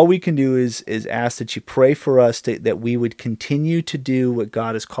so all we can do is ask that you pray for us that we would continue to do what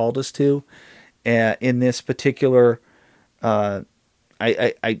God has called us to. In this particular, I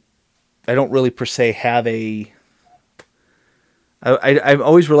don't really per se have a. I'm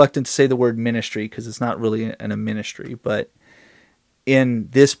always reluctant to say the word ministry, because it's not really a ministry, but in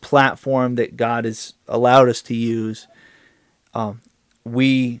this platform that God has allowed us to use,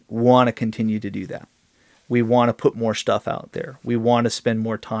 we want to continue to do that. We want to put more stuff out there. We want to spend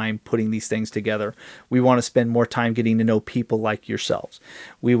more time putting these things together. We want to spend more time getting to know people like yourselves.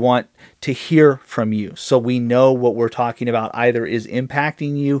 We want to hear from you, so we know what we're talking about either is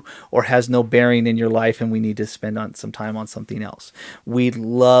impacting you or has no bearing in your life, and we need to spend some time on something else. We'd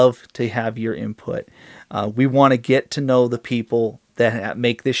love to have your input. We want to get to know the people that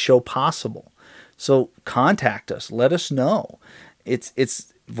make this show possible. So contact us. Let us know. It's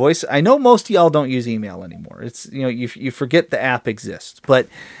voice. I know most of y'all don't use email anymore. It's, you forget the app exists, but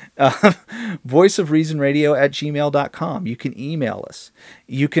voiceofreasonradio@gmail.com. You can email us.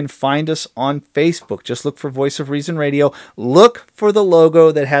 You can find us on Facebook. Just look for Voice of Reason Radio. Look for the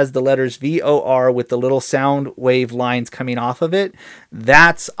logo that has the letters VOR with the little sound wave lines coming off of it.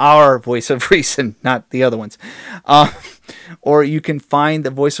 That's our Voice of Reason, not the other ones. Or you can find the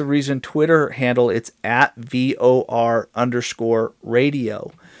Voice of Reason Twitter handle. It's at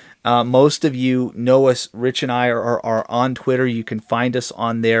 @VOR_radio. Most of you know us. Rich and I are on Twitter. You can find us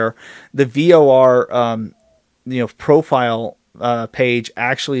on there. The VOR profile page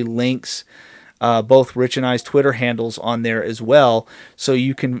actually links both Rich and I's Twitter handles on there as well. So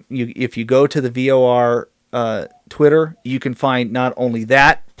if you go to the VOR Twitter, you can find not only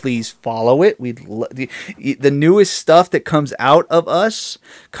that, please follow it. The newest stuff that comes out of us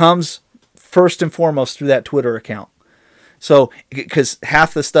comes first and foremost through that Twitter account. So, because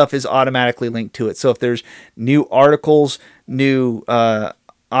half the stuff is automatically linked to it. So if there's new articles, new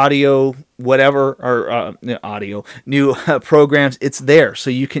audio, whatever, or new programs, it's there. So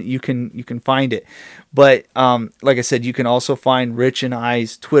you can find it. But like I said, you can also find Rich and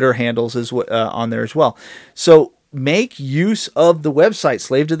I's Twitter handles on there as well. So make use of the website,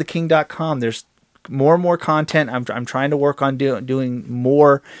 slavetotheking.com. There's more and more content. I'm trying to work on doing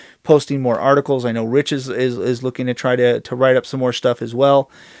more, posting more articles. I know Rich is looking to try to write up some more stuff as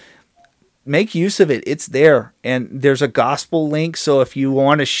well. Make use of it. It's there. And there's a gospel link. So if you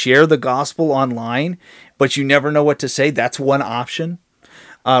want to share the gospel online, but you never know what to say, that's one option.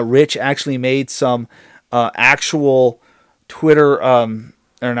 Rich actually made some actual Twitter, or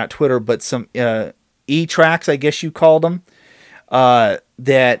not Twitter, but some e-tracks, I guess you called them,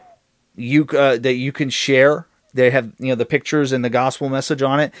 that you can share. They have the pictures and the gospel message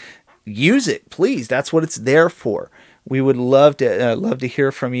on it. Use it, please. That's what it's there for. We would love to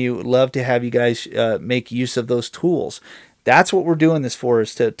hear from you. Love to have you guys make use of those tools. That's what we're doing this for,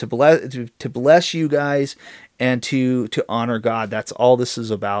 is to bless you guys and to honor God. That's all this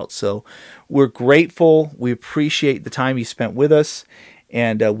is about. So we're grateful. We appreciate the time you spent with us,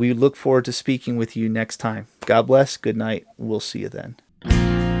 and we look forward to speaking with you next time. God bless. Good night. We'll see you then.